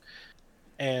up.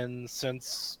 And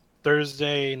since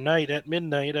Thursday night at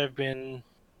midnight, I've been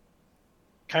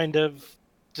kind of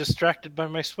distracted by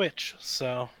my Switch.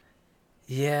 So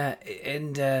yeah,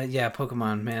 and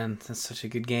Pokemon, man, that's such a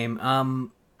good game.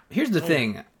 Here's the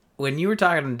thing: when you were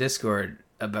talking on Discord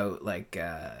about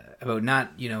about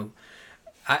not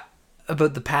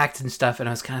about the pact and stuff, and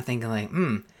I was kind of thinking like,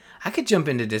 I could jump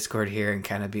into Discord here and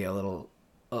kind of be a little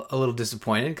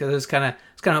disappointed because it was kind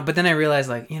of. But then I realized,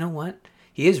 like, you know what?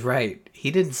 He is right.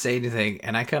 He didn't say anything,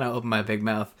 and I kind of opened my big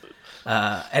mouth.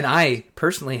 And I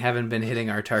personally haven't been hitting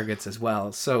our targets as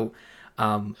well. So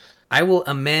I will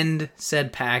amend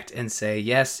said pact and say,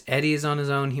 yes, Eddie is on his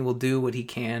own. He will do what he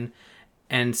can,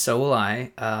 and so will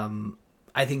I.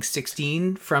 I think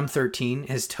 16 from 13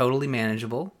 is totally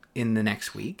manageable in the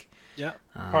next week. Yeah.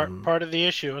 Part of the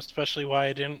issue, especially why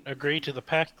I didn't agree to the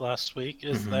pact last week,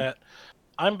 is Mhm. that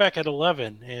I'm back at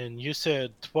 11, and you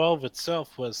said 12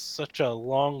 itself was such a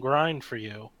long grind for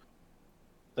you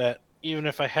that even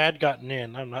if I had gotten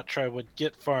in, I'm not sure I would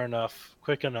get far enough,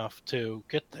 quick enough to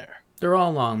get there. They're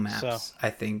all long So, maps, I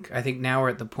think. I think now we're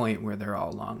at the point where they're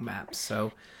all long maps.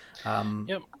 So um,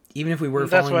 yep. even if we were And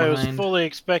that's falling why I was behind, fully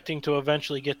expecting to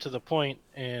eventually get to the point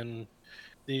in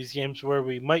these games where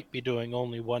we might be doing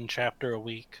only one chapter a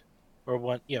week, or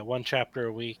one chapter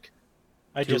a week.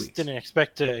 I two just weeks. didn't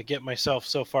expect to get myself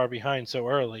so far behind so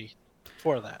early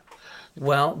for that.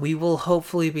 Well, we will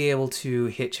hopefully be able to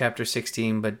hit chapter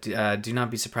 16, but do not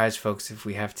be surprised, folks, if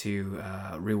we have to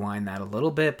rewind that a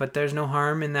little bit. But there's no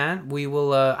harm in that. We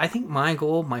will, I think my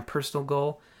goal, my personal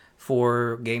goal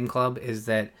for Game Club is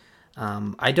that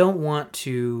I don't want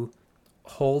to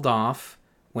hold off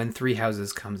when Three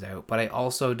Houses comes out, but I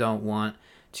also don't want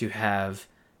to have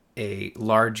a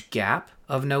large gap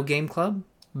of no Game Club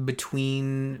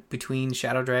between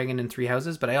Shadow Dragon and Three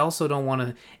Houses, but I also don't want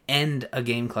to end a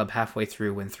game club halfway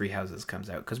through when Three Houses comes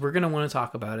out because we're gonna want to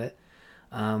talk about it.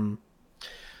 Well,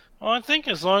 I think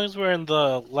as long as we're in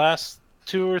the last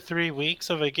 2 or 3 weeks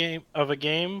of a game for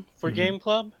Mhm. Game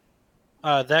Club,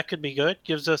 that could be good.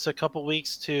 Gives us a couple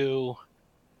weeks to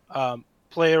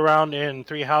play around in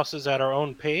Three Houses at our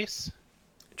own pace,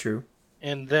 True.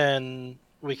 and then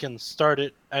we can start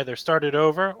it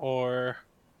over, or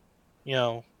you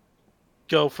know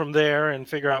go from there and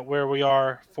figure out where we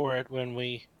are for it when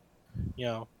we you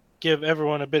know give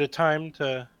everyone a bit of time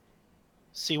to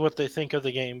see what they think of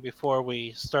the game before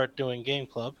we start doing game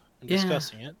club and Yeah.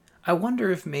 discussing it. I wonder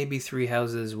if maybe Three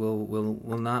Houses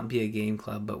will not be a game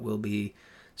club, but will be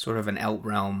sort of an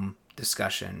Outrealm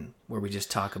discussion where we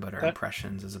just talk about our That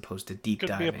impressions as opposed to deep could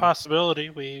be a diving. possibility.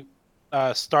 We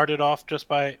started off just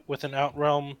with an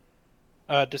Outrealm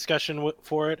discussion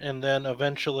for it, and then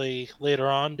eventually later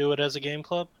on do it as a game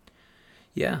club.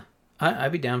 Yeah,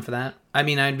 I'd be down for that. I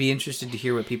mean, I'd be interested to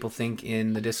hear what people think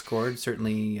in the Discord.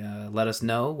 Certainly, let us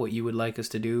know what you would like us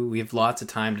to do. We have lots of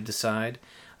time to decide.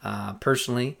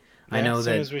 Personally, I Yeah, know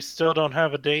seeing that. as we still don't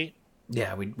have a date.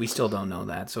 Yeah, we still don't know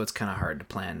that, so it's kind of hard to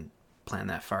plan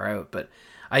that far out. But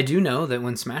I do know that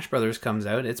when Smash Brothers comes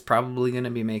out, it's probably going to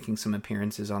be making some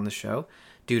appearances on the show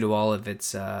due to all of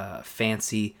its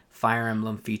fancy Fire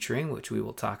Emblem featuring, which we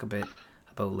will talk a bit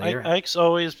about later. Ike's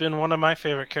always been one of my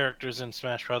favorite characters in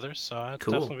Smash Brothers, so I'd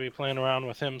Cool. definitely be playing around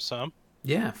with him some.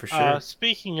 Yeah, for sure.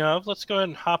 Speaking of, let's go ahead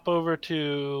and hop over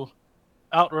to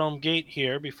Outrealm Gate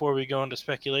here before we go into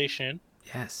speculation,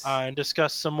 Yes. and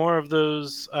discuss some more of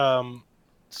those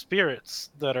spirits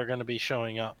that are going to be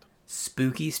showing up.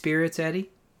 Spooky spirits, Eddie?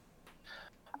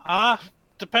 Ah,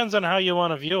 depends on how you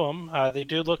want to view them. They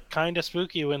do look kind of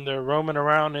spooky when they're roaming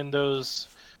around in those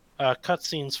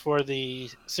cutscenes for the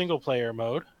single player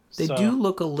mode. They So, do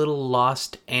look a little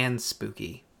lost and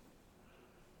spooky.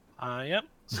 yep.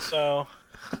 So,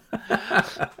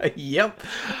 Yep.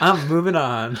 I'm moving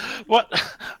on. what?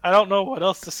 I don't know what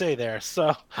else to say there.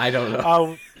 So, I don't know.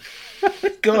 um,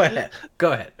 Go ahead.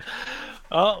 Go ahead.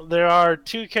 well, there are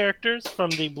two characters from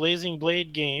the Blazing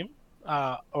Blade game,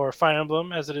 or Fire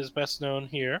Emblem as it is best known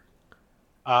here.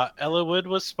 Eliwood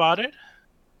was spotted,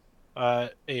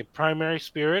 a primary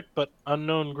spirit but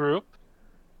unknown group.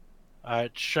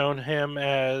 It's shown him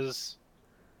as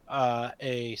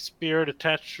a spirit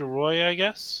attached to Roy, I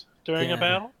guess, during a Yeah.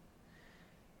 battle.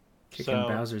 Kicking So,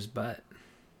 Bowser's butt.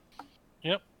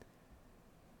 yep.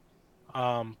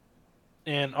 Um,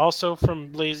 and also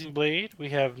from Blazing Blade, we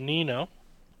have Nino,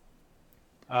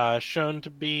 shown to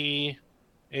be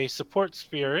a support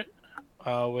spirit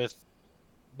with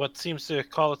what seems to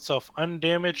call itself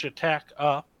undamaged attack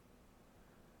up.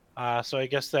 So I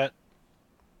guess that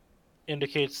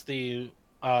indicates the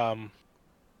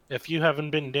if you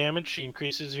haven't been damaged, she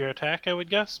increases your attack. I would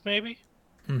guess maybe,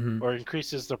 Mm-hmm. or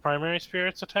increases the primary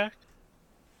spirit's attack.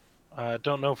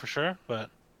 Don't know for sure, but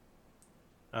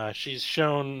she's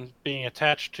shown being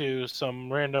attached to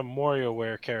some random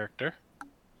WarioWare character.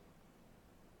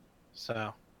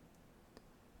 So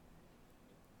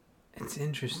It's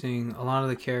interesting. A lot of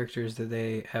the characters that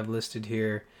they have listed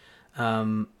here,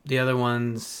 the other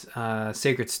ones,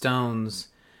 Sacred Stones,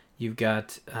 you've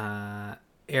got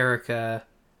Erica.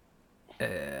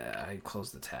 I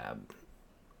closed the tab.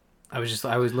 I was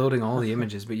loading all the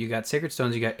images, but you got Sacred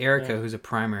Stones, you got Erica, yeah. who's a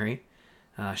primary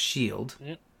shield.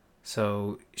 Yep.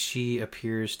 So she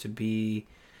appears to be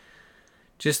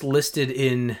just listed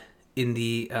in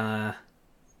the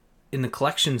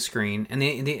collection screen, and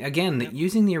again Yep.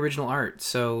 using the original art.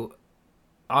 So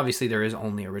obviously there is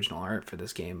only original art for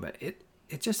this game, but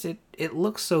it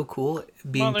looks so cool Well,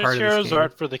 being there's part of this heroes game.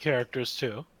 art for the characters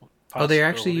too. Oh, they're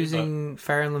actually Possibility, but- using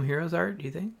Fire Emblem Heroes art, do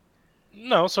you think?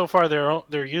 No, so far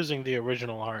they're using the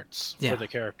original arts Yeah. for the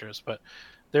characters, but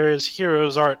there is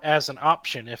heroes art as an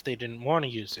option if they didn't want to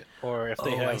use it, or if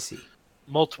they Oh, I have see.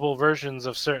 multiple versions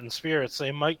of certain spirits,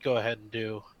 they might go ahead and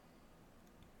do.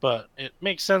 But it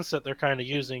makes sense that they're kind of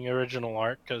using original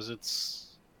art because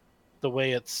it's the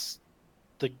way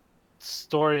the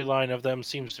storyline of them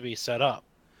seems to be set up.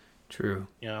 True.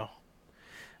 You know.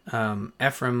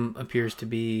 Ephraim appears to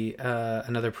be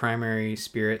another primary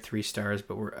spirit, 3 stars,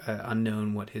 but we're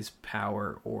unknown what his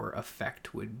power or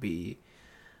effect would be.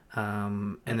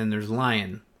 And then there's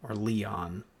Lion or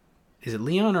Leon. Is it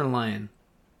Leon or Lion?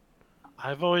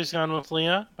 I've always gone with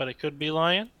Leon, but it could be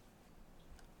Lion.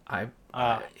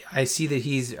 I see that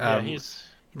he's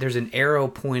there's an arrow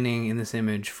pointing in this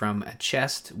image from a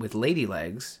chest with lady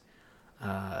legs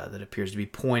that appears to be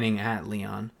pointing at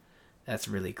Leon. That's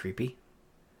really creepy.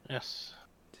 Yes.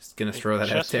 Just gonna throw that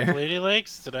out Chest with there. lady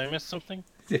legs? Did I miss something?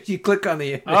 If you click on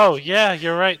the image, Oh yeah,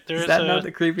 you're right. There's that a not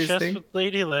the creepiest chest thing? with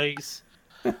lady legs.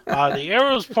 The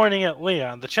arrow's pointing at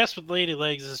Leon. The chest with lady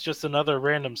legs is just another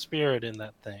random spirit in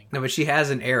that thing. No, but she has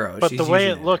an arrow. But She's the way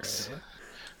using it that looks, arrow.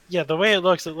 yeah, the way it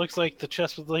looks like the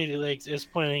chest with lady legs is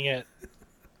pointing at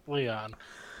Leon.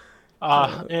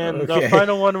 And okay. the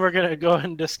final one we're gonna go ahead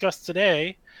and discuss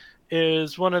today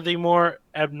is one of the more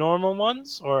abnormal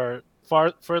ones, or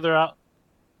further out.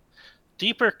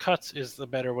 Deeper Cuts is the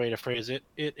better way to phrase it.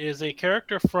 It is a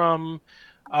character from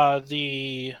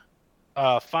the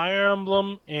Fire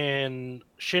Emblem and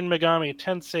Shin Megami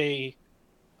Tensei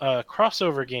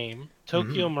crossover game,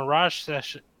 Tokyo Mirage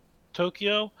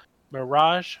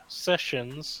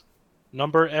Sessions,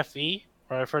 number FE,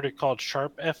 or I've heard it called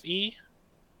Sharp FE.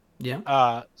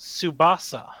 Yeah.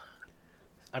 Tsubasa.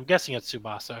 I'm guessing it's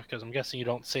Tsubasa because I'm guessing you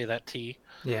don't say that T.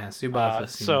 Yeah. Tsubasa.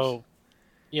 So,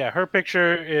 yeah, her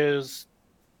picture is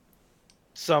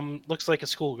looks like a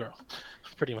schoolgirl,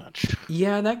 pretty much.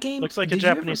 Yeah, that game Looks like a did you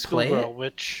ever Japanese play schoolgirl, it?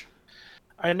 which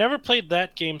I never played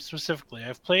that game specifically.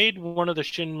 I've played one of the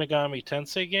Shin Megami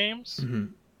Tensei games, Mm-hmm.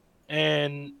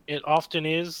 and it often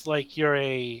is like you're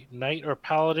a knight or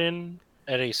paladin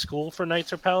at a school for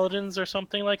knights or paladins or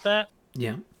something like that.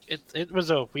 Yeah. It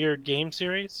was a weird game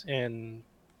series, and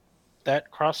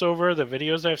that crossover, the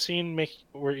videos I've seen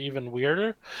were even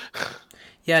weirder.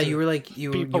 Yeah, you were like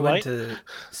you went polite. to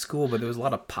school, but there was a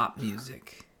lot of pop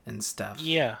music and stuff.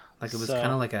 Yeah, Like it was so-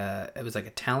 kind of like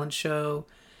a talent show.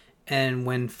 And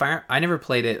when I never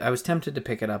played it. I was tempted to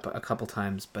pick it up a couple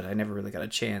times, but I never really got a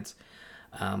chance.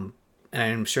 And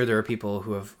I'm sure there are people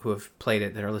who have played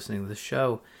it that are listening to the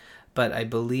show. But I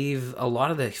believe a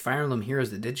lot of the Fire Emblem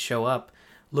heroes that did show up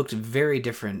looked very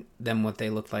different than what they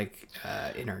looked like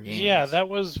in our games. Yeah, that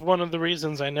was one of the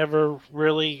reasons I never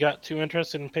really got too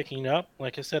interested in picking up.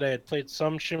 Like I said, I had played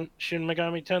some Shin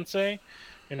Megami Tensei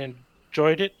and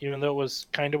enjoyed it, even though it was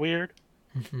kind of weird.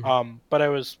 But I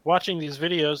was watching these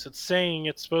videos. It's saying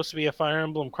it's supposed to be a Fire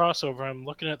Emblem crossover. I'm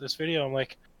looking at this video. I'm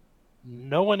like,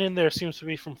 no one in there seems to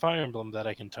be from Fire Emblem that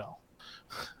I can tell.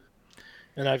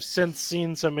 And I've since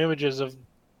seen some images of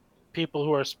people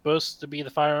who are supposed to be the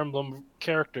Fire Emblem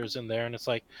characters in there, and it's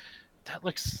like, that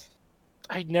looks...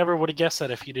 I never would have guessed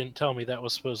that if you didn't tell me that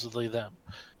was supposedly them.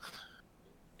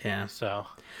 Yeah. So,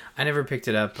 I never picked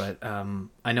it up, but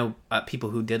I know people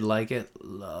who did like it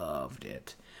loved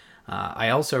it. I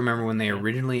also remember when they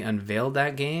originally unveiled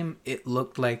that game, it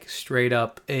looked like straight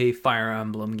up a Fire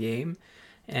Emblem game,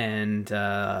 and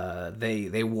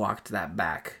they walked that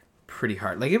back pretty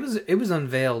hard. Like it was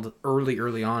unveiled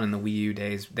early on in the Wii U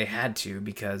days. They had to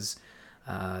because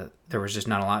there was just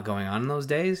not a lot going on in those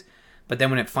days. But then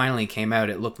when it finally came out,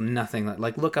 it looked nothing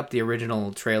like look up the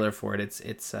original trailer for it.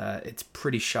 It's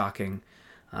pretty shocking.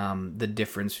 The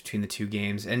difference between the two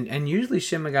games, and usually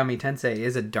Shin Megami Tensei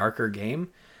is a darker game.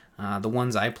 The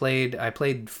ones I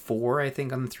played 4, I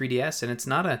think, on the 3DS, and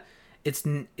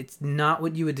it's not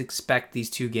what you would expect these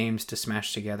two games to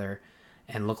smash together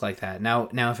and look like that. Now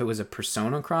if it was a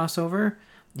Persona crossover,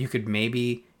 you could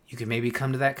maybe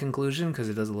come to that conclusion because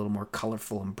it does a little more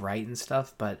colorful and bright and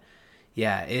stuff. But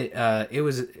yeah, it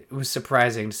was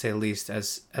surprising to say the least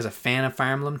as a fan of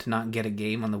Fire Emblem to not get a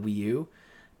game on the Wii U.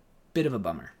 Bit of a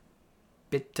bummer.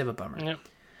 yep.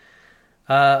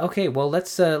 Okay, well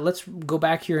let's go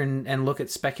back here and look at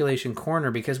Speculation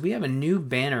Corner because we have a new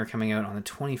banner coming out on the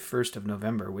 21st of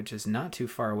November, which is not too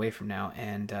far away from now,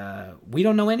 and we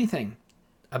don't know anything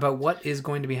about what is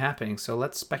going to be happening. So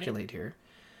let's speculate here.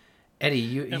 Eddie,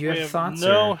 you have thoughts?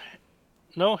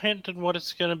 No hint on what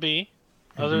it's going to be,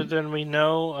 other than we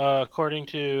know, according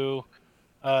to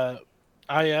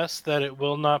IS that it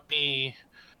will not be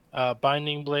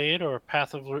Binding Blade or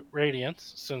Path of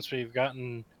Radiance, since we've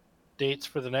gotten dates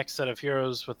for the next set of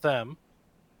heroes with them.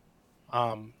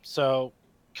 So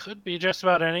could be just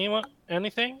about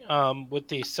anything. With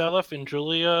the Seliph and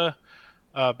Julia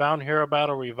Bound Hero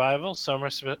Battle Revival, some are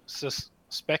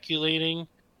speculating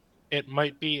it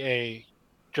might be a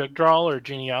Jugdrawl or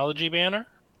Genealogy banner.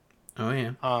 Oh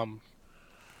yeah. Um,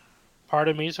 Part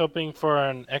of me is hoping for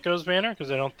an Echoes banner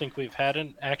because I don't think we've had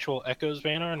an actual Echoes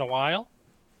banner in a while.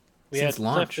 We Since had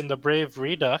Cliff launch. and the Brave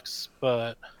Redux,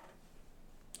 but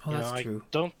Oh, that's I true.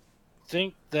 don't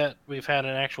think that we've had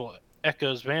an actual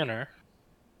Echoes banner.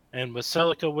 And with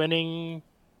Celica winning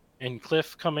and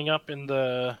Cliff coming up in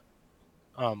the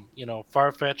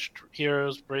Farfetch'd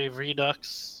Heroes, Brave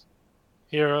Redux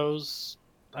Heroes,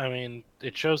 I mean,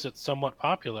 it shows it's somewhat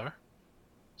popular.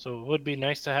 So it would be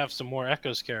nice to have some more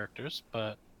Echoes characters,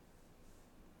 but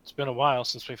it's been a while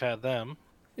since we've had them.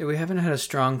 Yeah, we haven't had a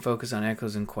strong focus on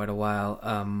Echoes in quite a while.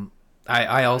 I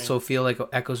I also mean, feel like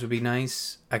Echoes would be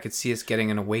nice. I could see us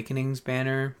getting an Awakenings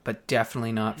banner, but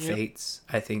definitely not yep. Fates.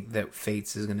 I think that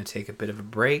Fates is going to take a bit of a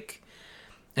break.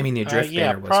 I mean, the Adrift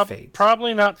Yeah, banner was Fates.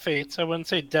 probably not Fates. I wouldn't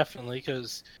say definitely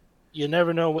because you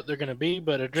never know what they're going to be,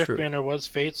 but a Drift True. Banner was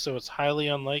Fates, so it's highly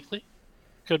unlikely.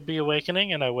 Could be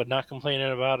Awakening, and I would not complain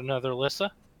about another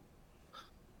Lissa.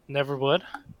 Never would.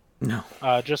 No.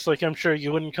 Just like I'm sure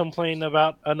you wouldn't complain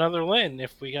about another Lyn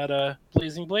if we got a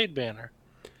Blazing Blade banner.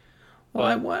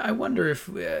 Well, But I wonder if,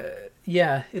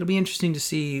 yeah, it'll be interesting to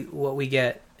see what we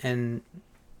get, and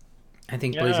I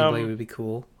think yeah, Blazing Blade would be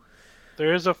cool.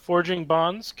 there is a Forging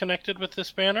Bonds connected with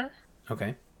this banner,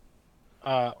 Okay.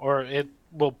 or it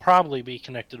will probably be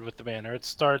connected with the banner. It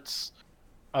starts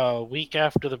a week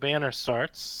after the banner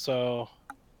starts, so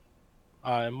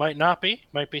it might not be.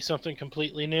 Might be something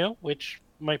completely new, which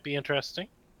might be interesting.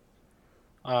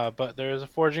 But there is a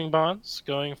Forging Bonds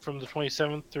going from the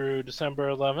 27th through December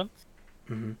 11th,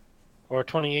 Mm-hmm. or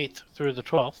 28th through the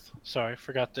 12th. Sorry,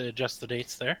 forgot to adjust the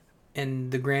dates there. And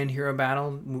the Grand Hero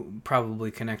Battle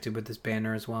probably connected with this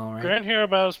banner as well, right? Grand Hero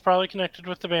Battle is probably connected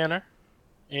with the banner,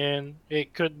 and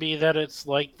it could be that it's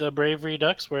like the Brave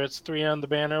Redux, where it's 3 on the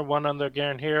banner, 1 on the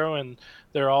Grand Hero, and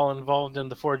they're all involved in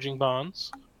the Forging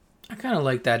Bonds. I kind of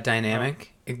like that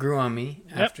dynamic. It grew on me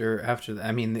Yep. after.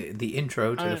 I mean, the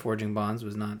intro to the Forging Bonds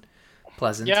was not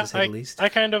pleasant to Yeah, say the least.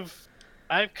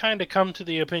 I've kind of come to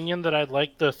the opinion that I'd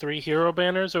like the 3 hero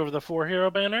banners over the 4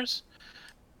 hero banners,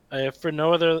 for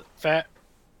no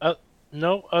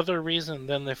other reason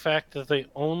than the fact that they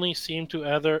only seem to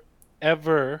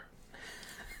ever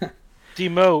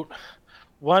demote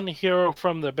 1 hero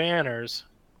from the banners.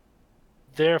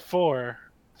 Therefore,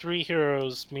 3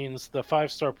 heroes means the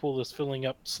 5-star pool is filling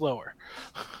up slower.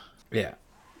 Yeah,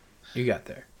 you got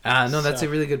there. No, that's So, a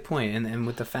really good point. And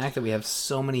with the fact that we have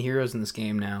so many heroes in this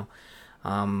game now,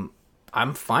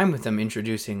 I'm fine with them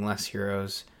introducing less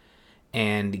heroes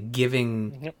and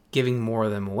yep. giving more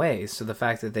of them away. So the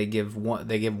fact that they give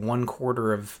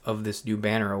 1/4 of this new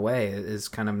banner away is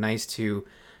kind of nice to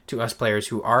us players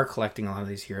who are collecting a lot of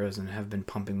these heroes and have been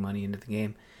pumping money into the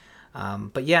game.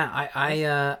 But yeah,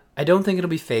 I don't think it'll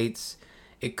be Fates.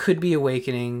 It could be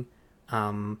Awakening.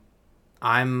 I'm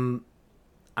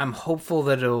hopeful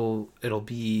that it'll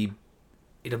be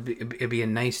a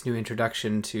nice new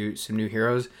introduction to some new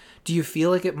heroes. Do you feel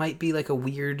like it might be like a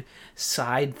weird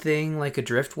side thing like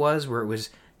Adrift was, where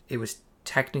it was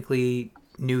technically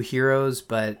new heroes,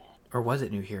 but or was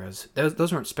it new heroes?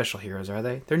 Those weren't special heroes, are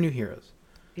they? They're new heroes.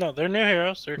 No, they're new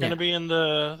heroes. They're going Yeah. to be in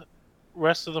the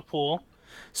rest of the pool.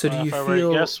 So do you If I were to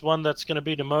feel? guess one that's going to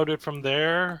be demoted from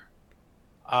there,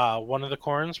 one of the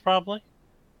Corns probably.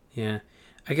 Yeah.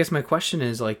 I guess my question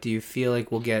is like, do you feel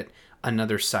like we'll get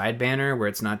another side banner where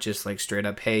it's not just like straight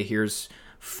up, hey, here's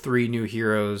 3 new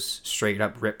heroes straight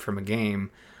up ripped from a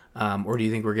game, or do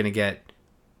you think we're gonna get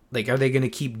like, are they gonna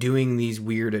keep doing these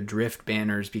weird Adrift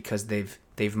banners because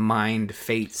they've mined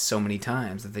Fates so many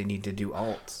times that they need to do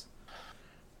alts?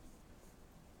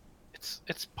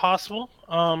 It's possible.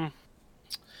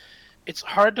 It's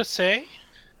hard to say.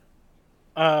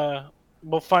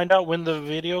 We'll find out when the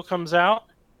video comes out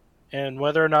and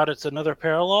whether or not it's another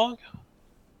paralog.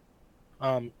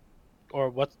 Or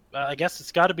what? I guess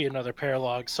it's got to be another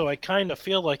paralog. So I kind of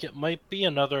feel like it might be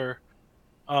another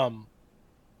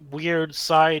weird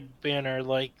side banner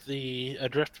like the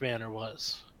Adrift banner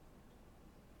was.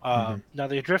 Now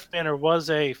the Adrift banner was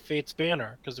a Fates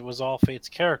banner because it was all Fates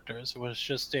characters. It was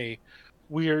just a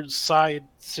weird side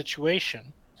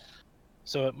situation.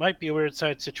 So it might be a weird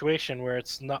side situation where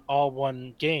it's not all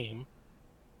one game,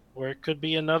 where it could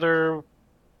be another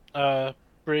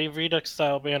Brave Redux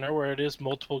style banner where it is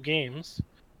multiple games,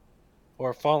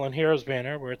 or Fallen Heroes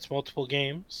banner, where it's multiple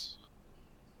games.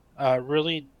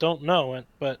 Really don't know it,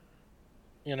 but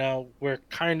we're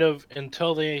kind of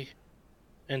until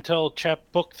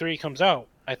book 3 comes out.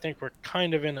 I think we're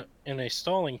kind of in a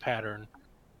stalling pattern,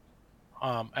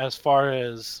 as far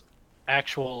as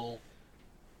actual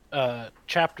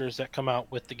chapters that come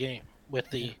out with the game with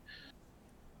the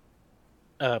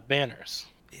banners.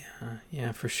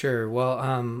 Yeah, for sure.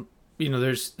 Well,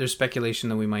 there's speculation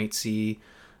that we might see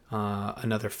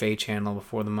another Fae channel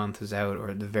before the month is out, or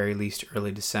at the very least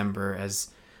early December, as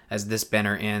this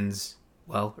banner ends.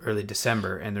 Well, early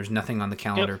December, and there's nothing on the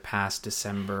calendar past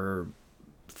December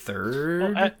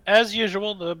 3rd. Well, as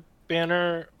usual, the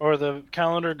banner or the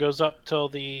calendar goes up till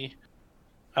the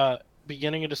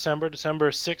beginning of December.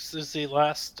 December 6th is the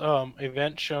last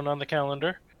event shown on the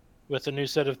calendar, with a new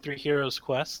set of 3 Heroes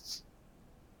quests.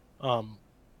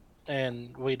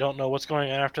 And we don't know what's going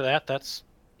on after that. That's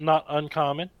not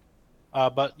uncommon.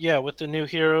 But yeah, with the new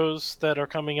heroes that are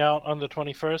coming out on the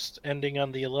 21st, ending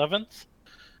on the 11th,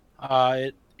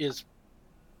 it is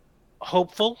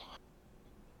hopeful.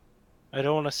 I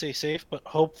don't want to say safe, but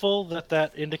hopeful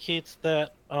that indicates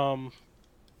that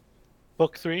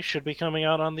Book 3 should be coming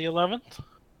out on the 11th.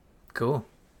 Cool.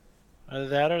 Either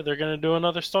that, or they're going to do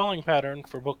another stalling pattern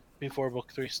before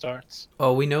Book 3 starts.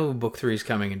 Oh, we know Book 3 is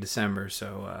coming in December,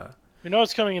 so... We know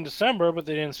it's coming in December, but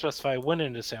they didn't specify when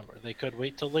in December. They could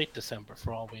wait till late December,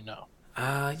 for all we know.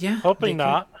 Yeah. Hoping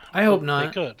not. I hope not.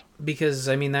 They could. Because,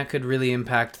 that could really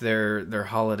impact their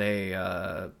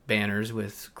holiday banners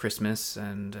with Christmas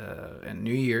and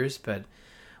New Year's, but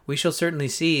we shall certainly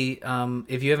see.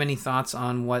 If you have any thoughts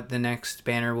on what the next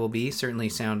banner will be, certainly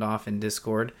sound off in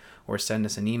Discord or send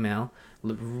us an email.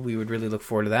 We would really look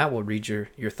forward to that. We'll read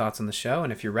your thoughts on the show,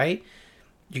 and if you're right,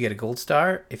 you get a gold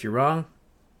star. If you're wrong,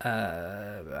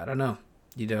 I don't know.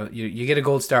 You get a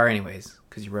gold star anyways,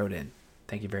 because you wrote in.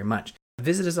 Thank you very much.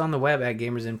 Visit us on the web at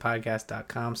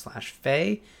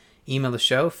gamersinpodcast.com/Faye. Email the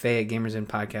show,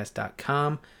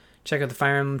 faye@gamersinpodcast.com. Check out the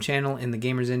Fire Emblem channel in the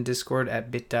Gamers In Discord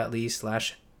at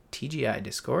bit.ly/TGI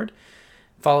Discord.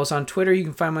 Follow us on Twitter. You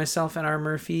can find myself and R.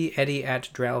 Murphy, Eddie at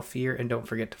Drowfear, and don't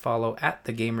forget to follow at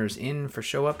the Gamers In for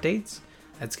show updates.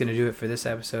 That's going to do it for this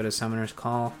episode of Summoner's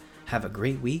Call. Have a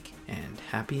great week and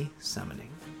happy summoning.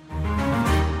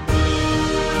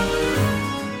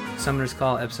 Summoner's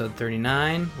Call episode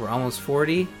 39. We're almost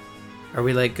 40. Are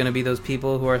we going to be those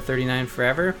people who are 39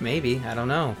 forever? Maybe. I don't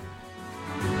know.